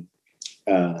healing?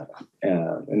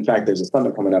 In fact, there's a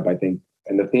summit coming up, I think,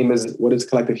 and the theme is, what is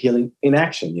collective healing in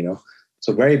action?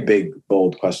 So very big,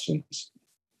 bold questions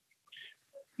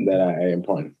that are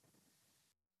important.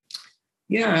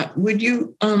 Yeah. Would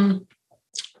you,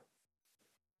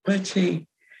 let's see,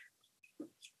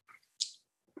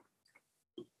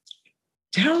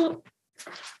 tell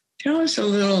us a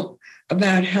little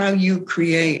about how you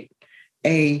create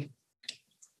a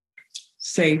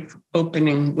safe,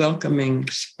 opening, welcoming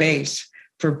space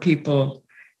for people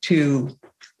to,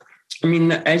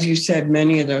 as you said,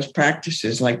 many of those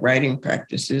practices, like writing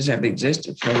practices, have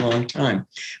existed for a long time,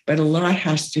 but a lot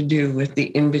has to do with the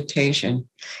invitation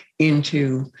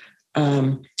into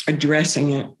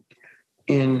addressing it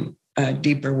in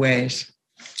deeper ways,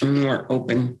 more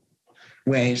open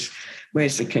ways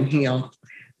that can heal.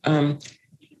 How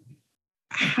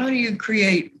do you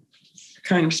create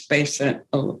kind of space that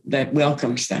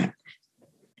welcomes that?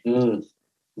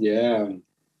 Yeah.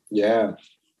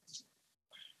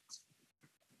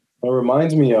 It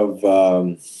reminds me of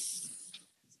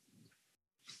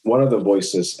one of the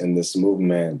voices in this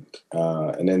movement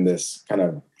and in this kind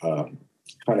of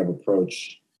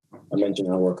approach. I mentioned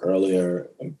her work earlier,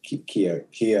 Kia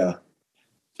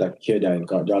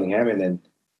Darling Hammond, and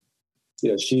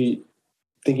she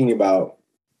thinking about,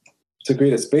 to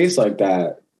create a space like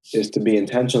that is to be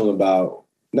intentional about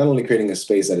not only creating a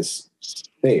space that is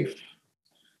safe,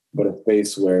 but a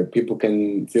space where people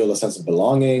can feel a sense of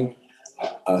belonging,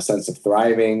 a sense of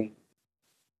thriving.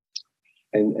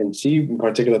 And she in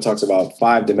particular talks about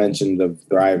 5 dimensions of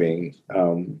thriving.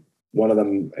 One of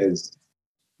them is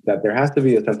that there has to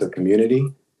be a sense of community.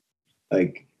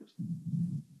 Like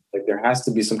there has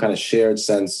to be some kind of shared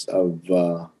sense of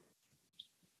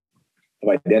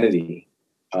identity.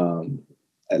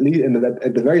 At least,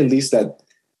 at the very least, that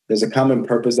there's a common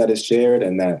purpose that is shared,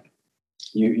 and that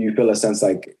you feel a sense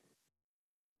like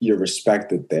you're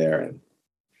respected there, and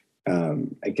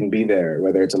it can be there,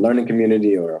 whether it's a learning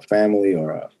community or a family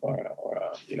or a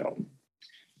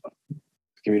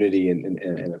community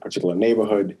in a particular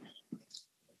neighborhood.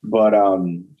 But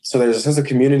so there's a sense of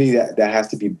community that has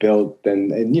to be built,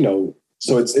 and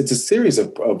so it's a series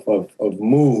of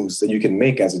moves that you can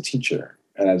make as a teacher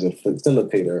and as a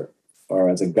facilitator or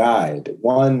as a guide.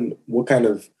 One, what kind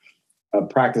of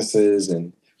practices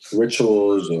and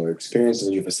rituals or experiences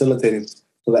are you facilitating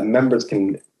so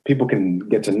that people can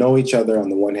get to know each other on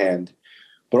the one hand,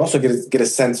 but also get a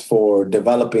sense for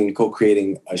developing,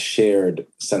 co-creating a shared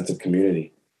sense of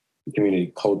community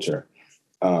culture.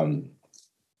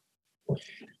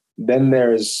 Then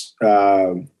there's,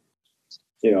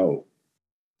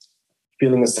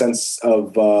 feeling a sense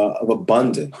of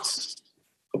abundance,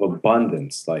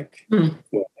 like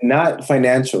not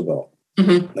financial though,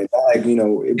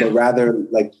 but rather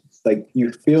like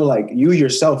you feel like you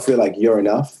yourself feel like you're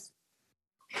enough,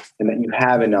 and that you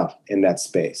have enough in that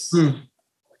space.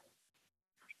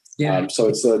 Yeah. So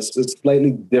it's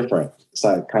slightly different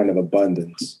side kind of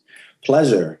abundance,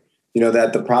 pleasure.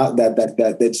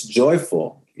 That it's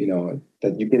joyful.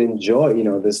 That you can enjoy.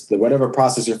 The whatever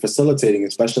process you're facilitating,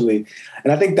 especially,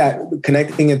 and I think that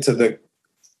connecting it to the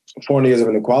 400 years of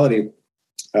inequality,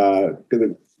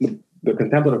 the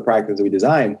contemplative practice that we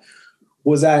designed,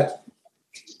 was that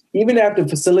even after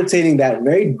facilitating that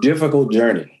very difficult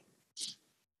journey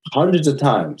hundreds of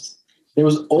times, there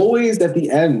was always at the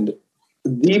end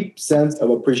deep sense of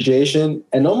appreciation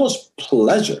and almost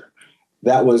pleasure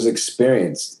that was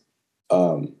experienced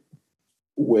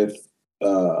with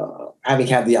having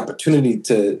had the opportunity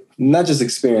to not just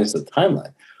experience the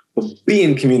timeline, but be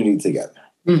in community together.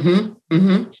 Mm-hmm.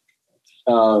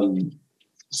 Mm-hmm.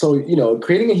 So,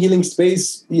 creating a healing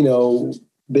space,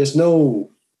 there's no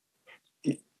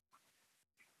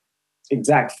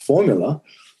exact formula,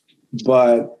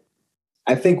 but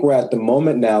I think we're at the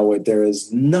moment now where there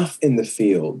is enough in the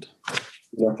field,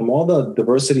 from all the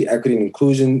diversity, equity, and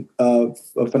inclusion of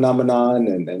phenomenon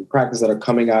and practice that are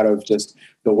coming out of just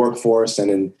the workforce and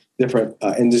in different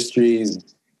industries.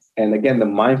 And again, the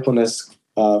mindfulness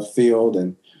field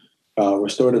and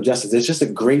restorative justice. It's just a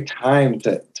great time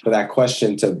for that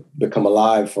question to become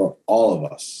alive for all of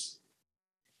us.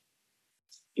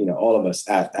 All of us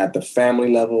at the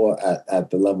family level,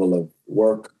 at the level of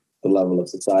work, the level of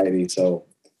society. So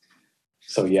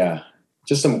yeah,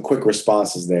 just some quick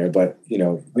responses there, but we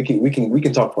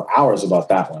can talk for hours about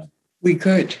that one. We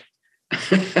could.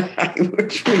 I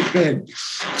wish we could.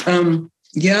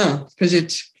 Yeah,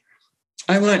 because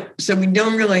so we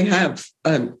don't really have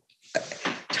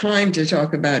time to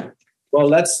talk about. Well,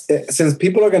 since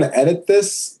people are going to edit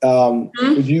this,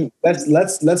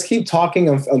 let's keep talking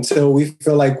until we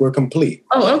feel like we're complete.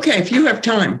 Oh, okay. If you have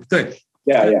time, good.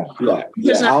 Yeah.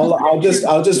 I'll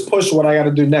just push what I got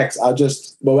to do next. I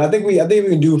think we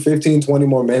can do 15, 20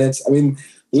 more minutes. I mean,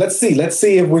 let's see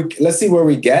where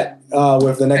we get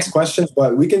with the next questions,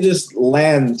 but we can just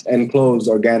land and close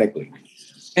organically.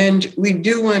 And we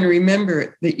do want to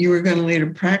remember that you were going to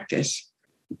later practice.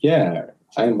 Yeah.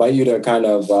 I invite you to kind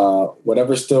of,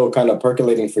 whatever's still kind of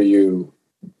percolating for you.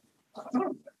 I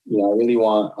really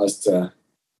want us to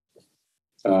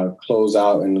close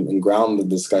out and ground the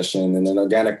discussion in an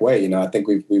organic way. I think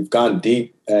we've gone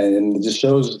deep, and it just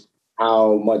shows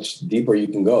how much deeper you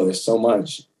can go. There's so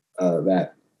much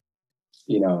that,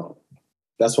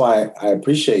 that's why I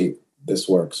appreciate this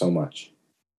work so much.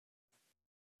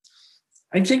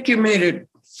 I think you made it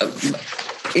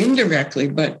indirectly,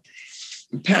 but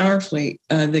powerfully,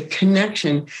 the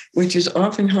connection, which is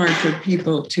often hard for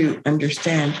people to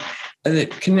understand, the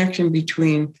connection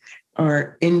between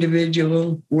our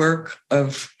individual work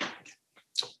of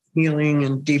healing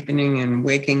and deepening and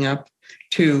waking up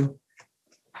to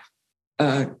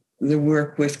the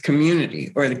work with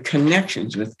community or the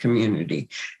connections with community.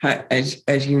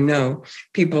 As you know,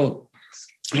 people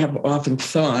have often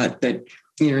thought that,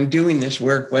 doing this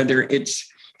work, whether it's,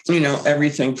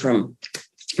 everything from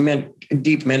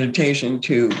deep meditation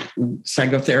to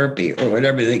psychotherapy or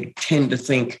whatever, they tend to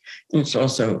think, and it's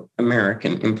also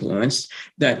American influence,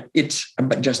 that it's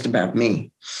just about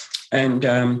me. And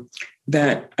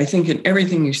that I think in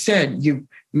everything you said, you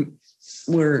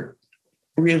were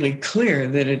really clear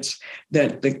that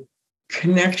the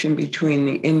connection between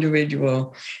the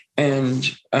individual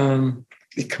and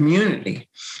the community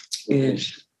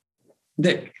is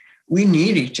that we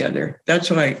need each other. That's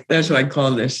why I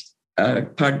call this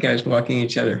podcast Walking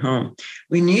Each Other Home.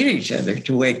 We need each other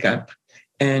to wake up,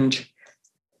 and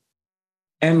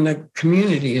the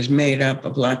community is made up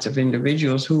of lots of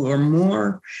individuals who are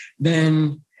more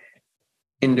than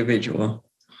individual.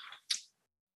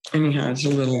 Anyhow, it's a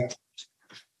little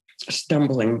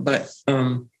stumbling, but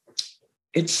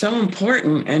it's so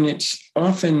important, and it's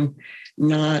often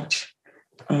not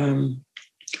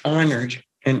honored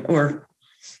or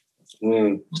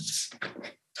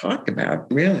talked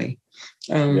about, really.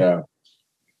 The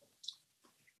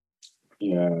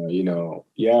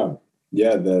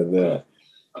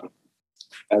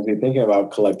as we think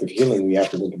about collective healing, we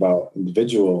have to think about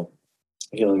individual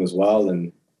healing as well,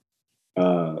 and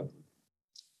that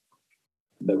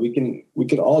we can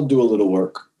all do a little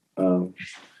work. We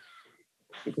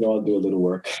can all do a little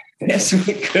work. Yes,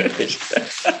 we could.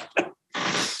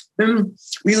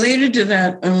 Related to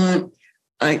that,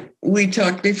 we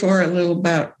talked before a little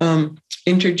about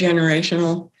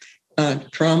intergenerational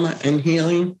trauma and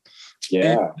healing.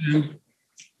 Yeah. And,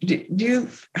 do you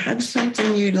have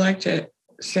something you'd like to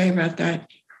say about that?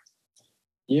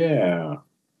 Yeah.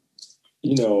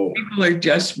 People are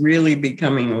just really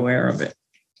becoming aware of it.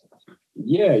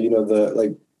 Yeah,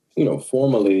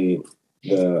 formally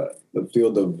the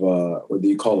field of whether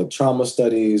you call it trauma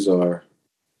studies or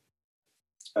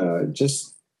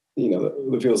just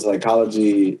the field of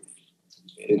psychology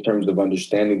in terms of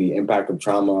understanding the impact of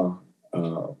trauma,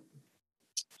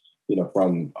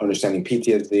 from understanding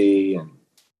PTSD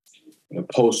and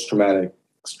post-traumatic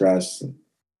stress, and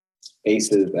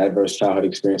ACEs, adverse childhood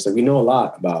experience. We know a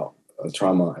lot about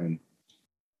trauma, and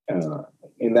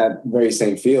in that very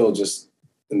same field, just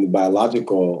in the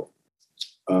biological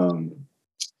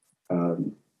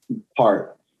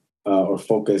part or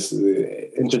focus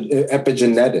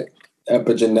epigenetic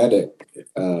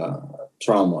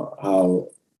trauma. How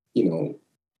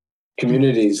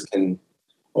communities can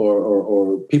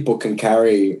or people can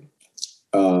carry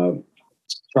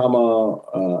trauma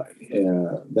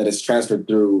that is transferred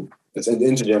through. It's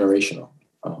intergenerational,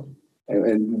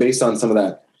 and based on some of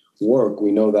that work,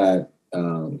 we know that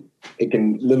it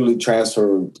can literally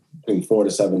transfer between 4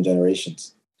 to 7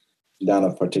 generations down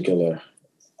a particular,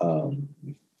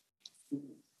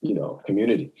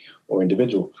 community or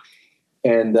individual.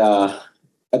 And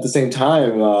at the same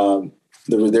time,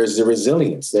 there's the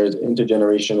resilience. There's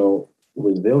intergenerational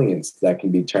resilience that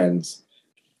can be transmitted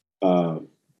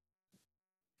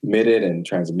and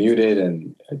transmuted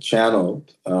and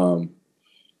channeled. And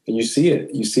you see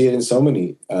it. You see it in so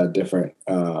many different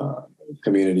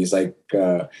communities, like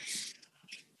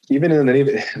even in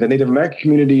the Native American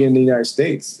community in the United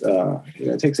States.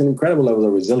 It takes an incredible level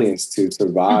of resilience to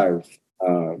survive.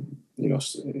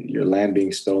 Your land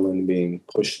being stolen, being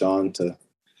pushed on to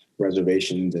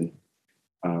reservations, and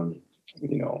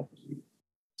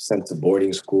sent to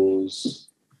boarding schools.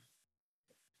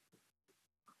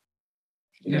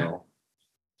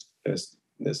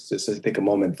 Let's just take a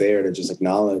moment there to just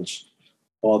acknowledge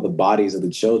all the bodies of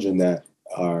the children that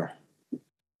are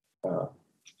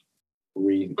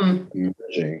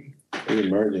re-emerging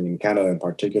in Canada in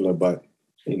particular, but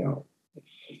in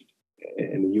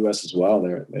the U.S. as well.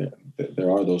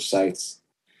 There are those sites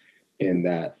in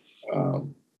that. I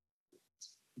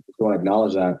want to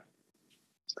acknowledge that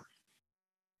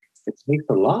it takes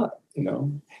a lot,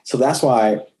 So that's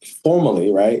why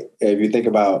formally, right? If you think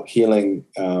about healing,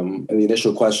 and the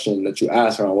initial question that you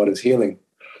asked around what is healing,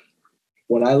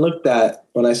 when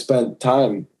I spent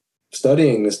time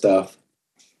studying this stuff,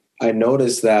 I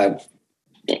noticed that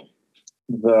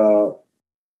the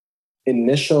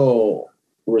initial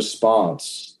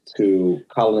response to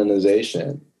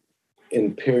colonization,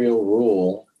 imperial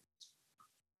rule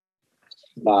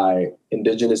by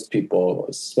indigenous people,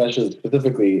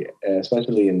 specifically in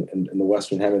the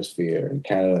Western Hemisphere, in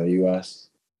Canada, the U.S.,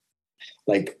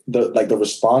 like the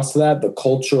response to that,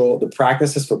 the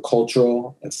practices for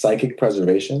cultural and psychic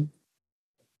preservation,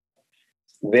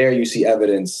 there you see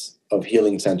evidence of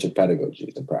healing-centered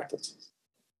pedagogies and practices.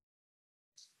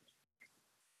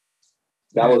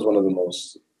 That was one of the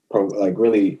most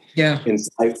really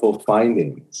insightful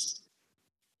findings.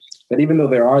 That even though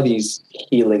there are these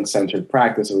healing-centered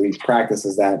practices, or these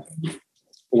practices that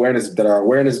are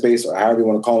awareness-based, or however you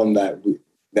want to call them,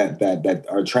 that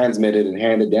are transmitted and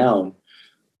handed down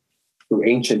through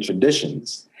ancient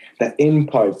traditions, that in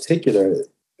particular,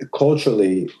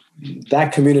 culturally,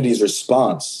 that community's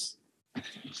response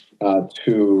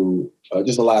to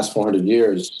just the last 400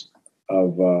 years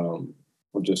of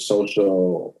just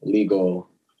social, legal,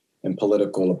 and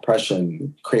political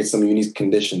oppression creates some unique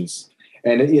conditions.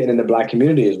 And in the Black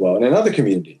community as well, and in other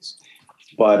communities,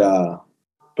 but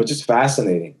just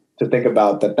fascinating to think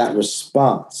about that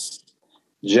response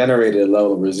generated a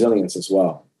level of resilience as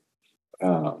well,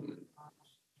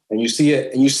 and you see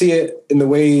it in the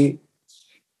way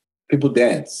people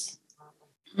dance,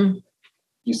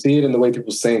 you see it in the way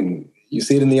people sing, you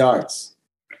see it in the arts,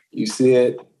 you see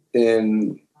it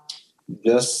in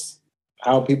just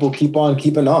how people keep on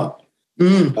keeping on,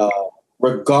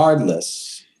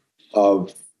 regardless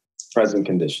of present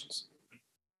conditions.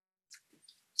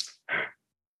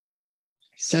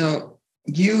 So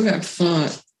you have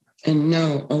thought and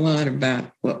know a lot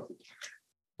about what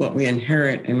we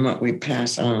inherit and what we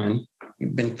pass on.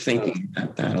 You've been thinking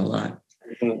about that a lot.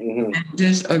 Mm-hmm.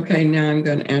 Now I'm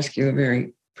going to ask you a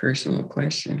very personal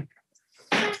question.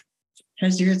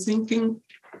 Has your thinking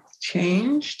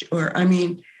changed? Or, how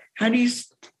do you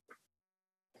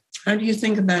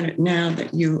think about it now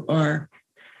that you are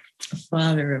a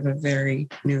father of a very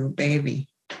new baby?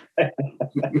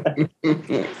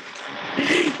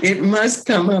 It must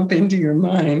come up into your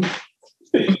mind.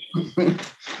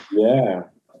 Yeah.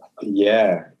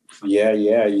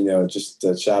 Just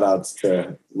shout outs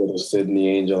to little Sydney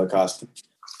Angel Acosta,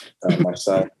 my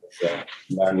son,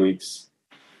 9 weeks.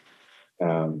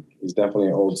 He's definitely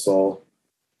an old soul.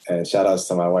 And shout outs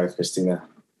to my wife, Christina.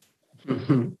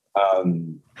 Mm-hmm.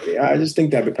 I just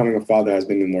think that becoming a father has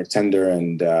been more tender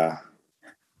and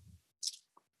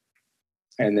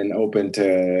then open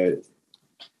to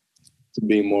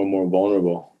being more and more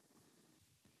vulnerable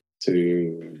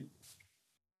to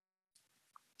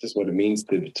just what it means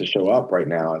to show up right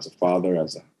now as a father,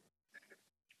 as a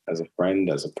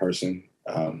friend, as a person.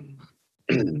 And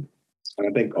I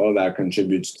think all of that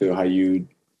contributes to how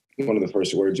one of the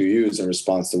first words you use in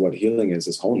response to what healing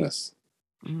is wholeness.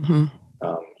 Mm-hmm.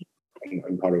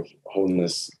 and part of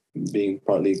wholeness being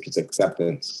partly is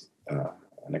acceptance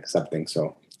and accepting.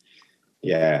 So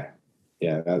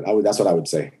that's what I would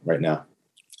say right now.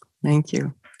 Thank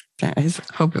you. I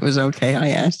hope it was okay. I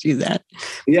asked you that.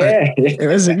 Yeah. It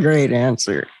was a great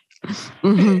answer.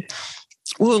 Mm-hmm.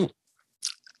 Well,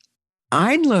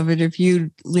 I'd love it if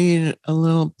you'd lead a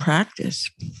little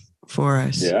practice for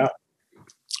us. Yeah.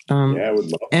 I would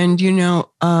love it. And,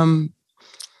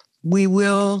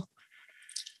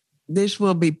 this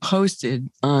will be posted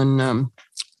on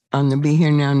the Be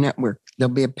Here Now network.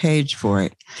 There'll be a page for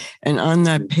it. And on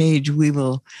that page, we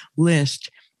will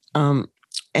list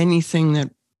anything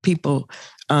that people,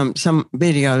 some of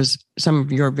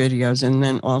your videos, and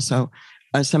then also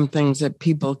some things that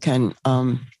people can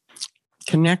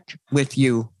connect with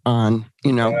you on,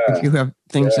 if you have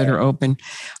things that are open,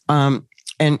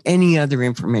 and any other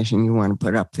information you want to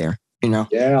put up there,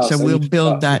 So we'll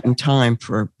build that in time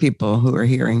for people who are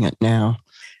hearing it now.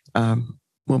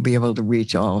 We'll be able to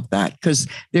reach all of that because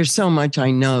there's so much I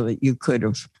know that you could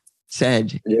have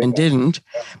said and didn't,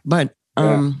 but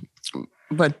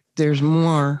there's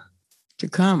more to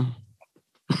come.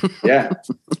 Yeah.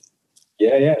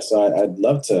 So I'd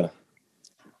love to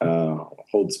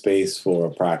hold space for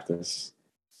a practice.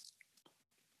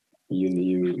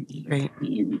 Great. Would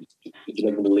you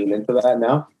like me to lean into that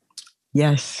now?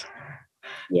 Yes.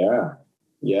 Yeah.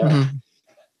 Mm-hmm.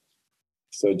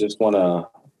 So just want to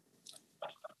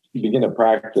begin a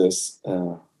practice,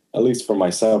 at least for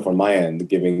myself on my end,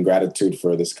 giving gratitude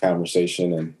for this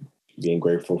conversation and being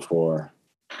grateful for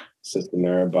Sister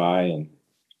Mirabai, and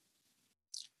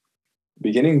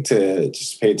beginning to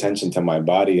just pay attention to my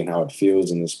body and how it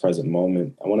feels in this present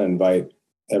moment. I want to invite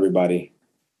everybody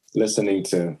listening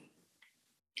to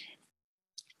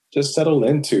just settle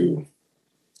into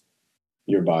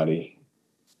your body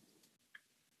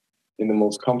in the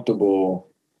most comfortable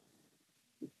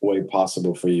way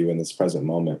possible for you in this present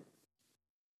moment.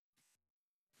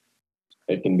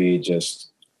 It can be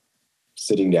just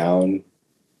sitting down.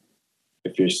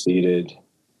 If you're seated,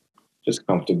 just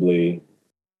comfortably.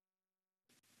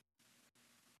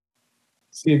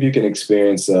 See if you can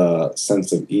experience a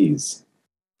sense of ease.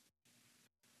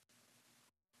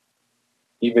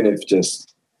 Even if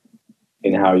just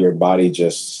in how your body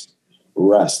just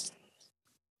rests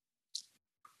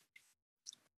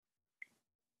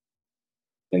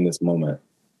in this moment.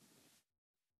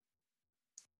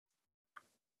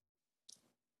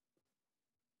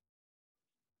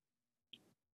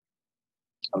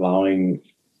 Allowing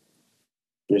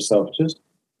yourself just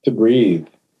to breathe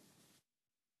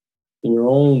in your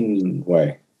own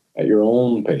way, at your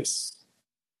own pace.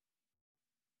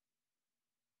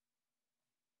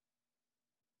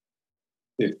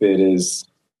 If it is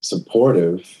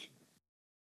supportive,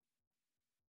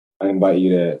 I invite you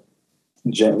to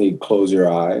gently close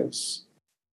your eyes.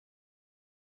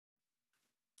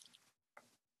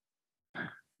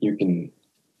 You can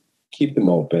keep them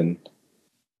open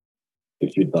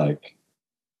if you'd like.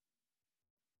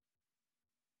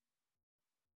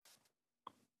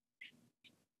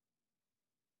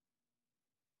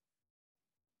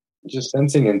 Just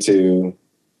sensing into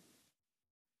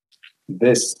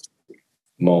this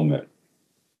moment.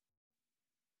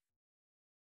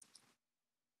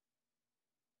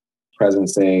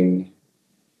 Presencing,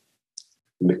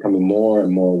 becoming more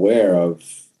and more aware of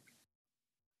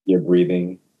your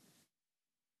breathing.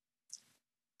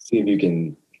 See if you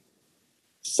can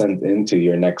sense into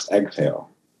your next exhale.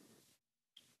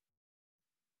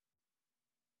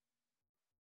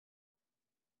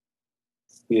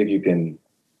 See if you can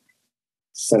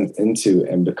sense into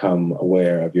and become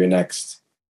aware of your next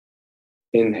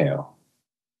inhale.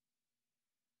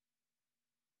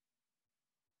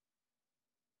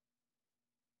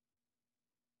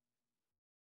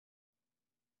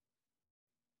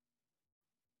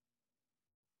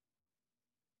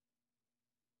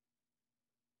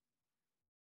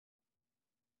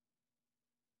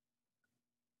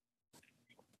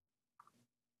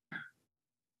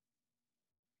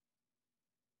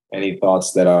 Any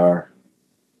thoughts that are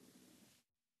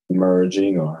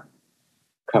emerging or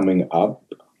coming up,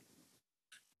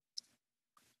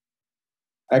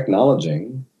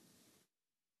 acknowledging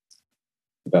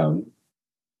them,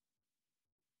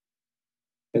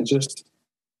 and just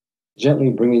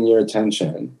gently bringing your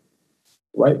attention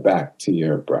right back to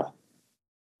your breath.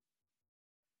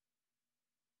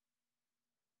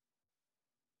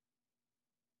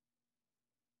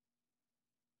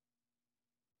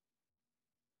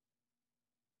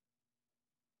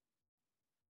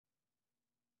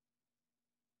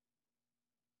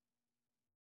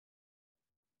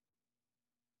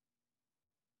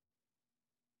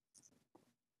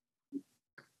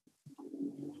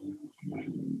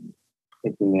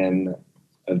 Taking in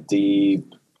a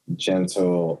deep,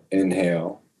 gentle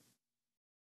inhale.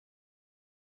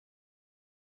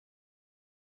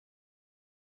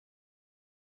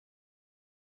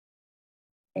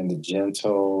 And a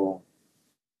gentle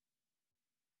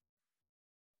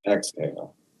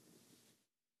exhale.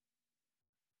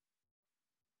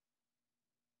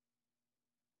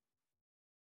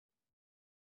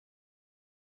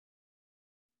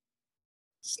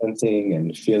 Sensing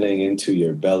and feeling into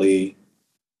your belly,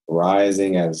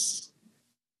 rising as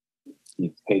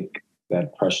you take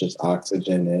that precious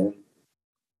oxygen in.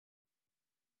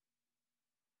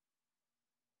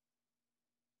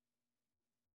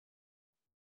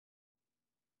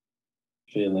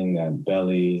 Feeling that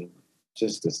belly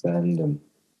just descend and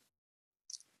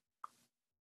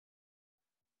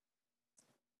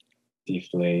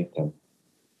deflate, and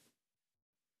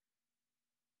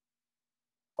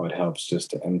how it helps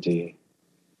just to empty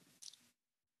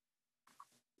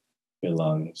your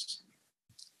lungs.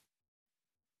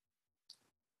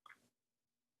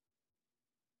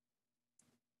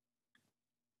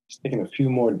 Just taking a few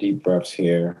more deep breaths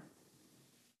here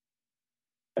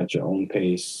at your own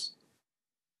pace,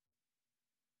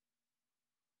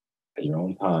 at your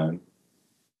own time.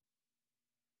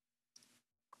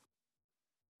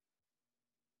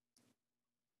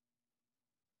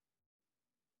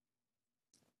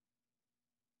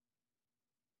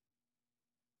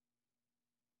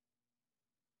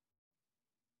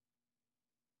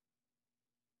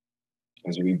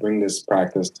 As we bring this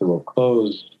practice to a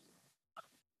close,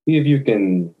 see if you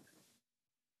can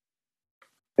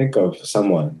think of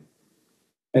someone,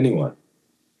 anyone,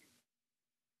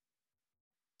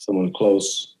 someone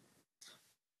close,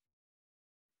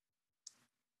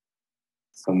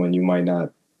 someone you might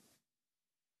not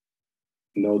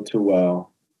know too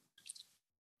well,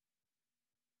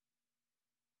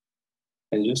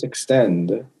 and just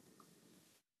extend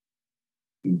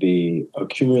the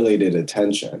accumulated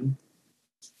attention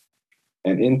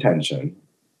and intention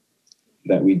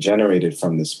that we generated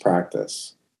from this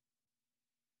practice.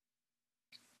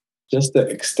 Just to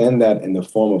extend that in the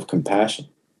form of compassion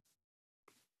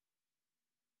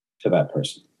to that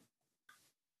person.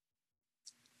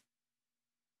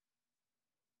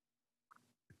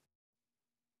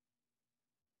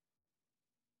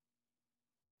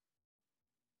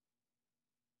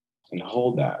 And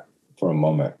hold that for a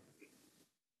moment.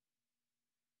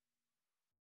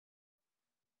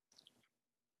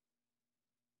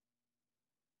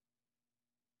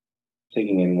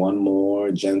 Taking in one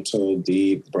more gentle,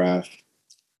 deep breath.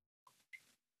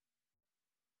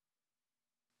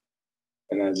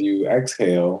 And as you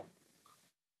exhale,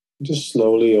 just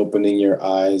slowly opening your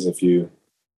eyes if you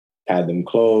had them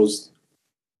closed.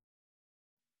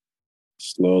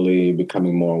 Slowly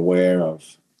becoming more aware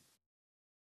of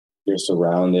your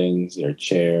surroundings, your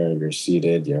chair, you're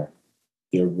seated,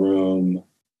 your room,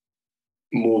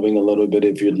 moving a little bit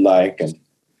if you'd like, and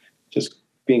just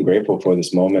being grateful for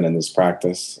this moment and this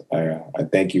practice. I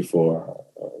thank you for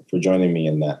joining me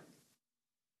in that.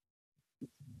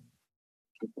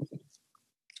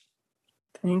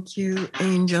 Thank you,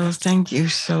 Angel. Thank you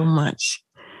so much.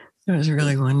 That was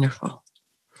really wonderful.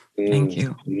 Thank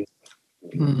you.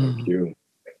 Thank you.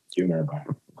 Thank you,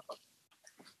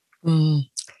 Mirabai.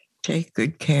 Take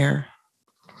good care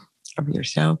of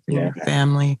yourself and your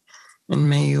family, and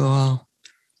may you all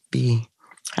be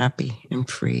happy and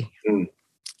free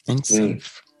and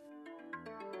safe.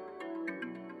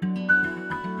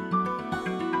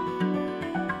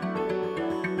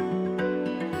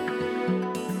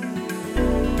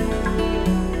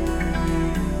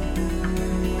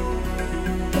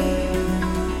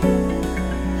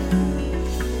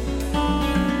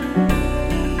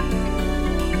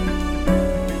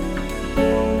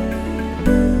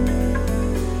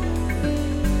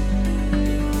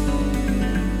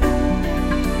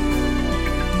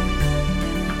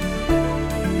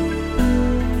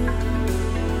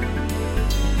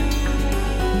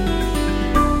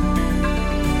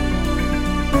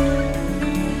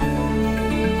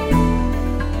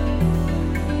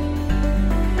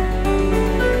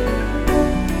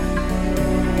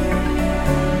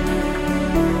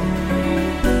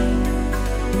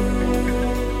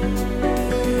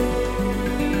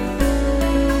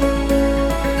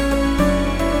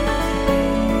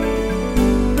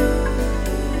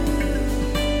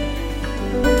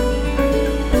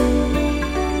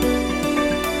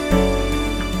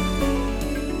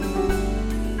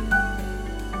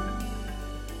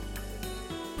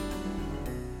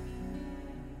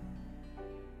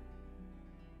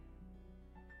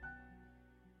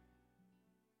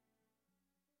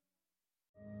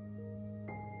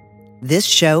 This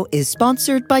show is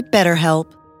sponsored by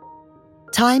BetterHelp.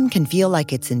 Time can feel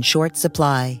like it's in short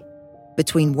supply.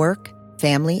 Between work,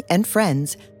 family, and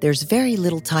friends, there's very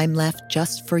little time left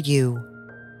just for you.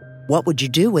 What would you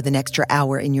do with an extra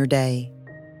hour in your day?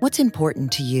 What's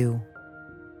important to you?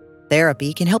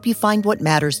 Therapy can help you find what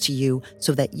matters to you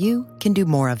so that you can do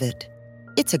more of it.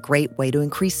 It's a great way to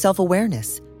increase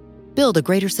self-awareness, build a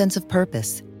greater sense of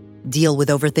purpose, deal with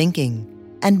overthinking,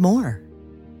 and more.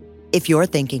 If you're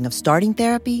thinking of starting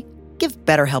therapy, give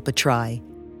BetterHelp a try.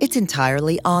 It's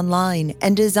entirely online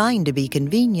and designed to be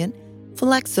convenient,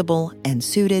 flexible, and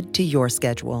suited to your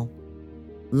schedule.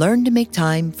 Learn to make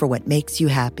time for what makes you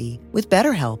happy with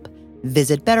BetterHelp.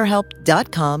 Visit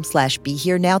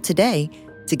BetterHelp.com/BeHereNow today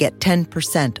to get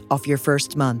 10% off your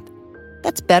first month.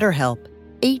 That's BetterHelp,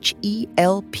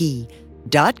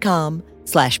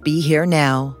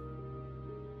 HELP.com/BeHereNow.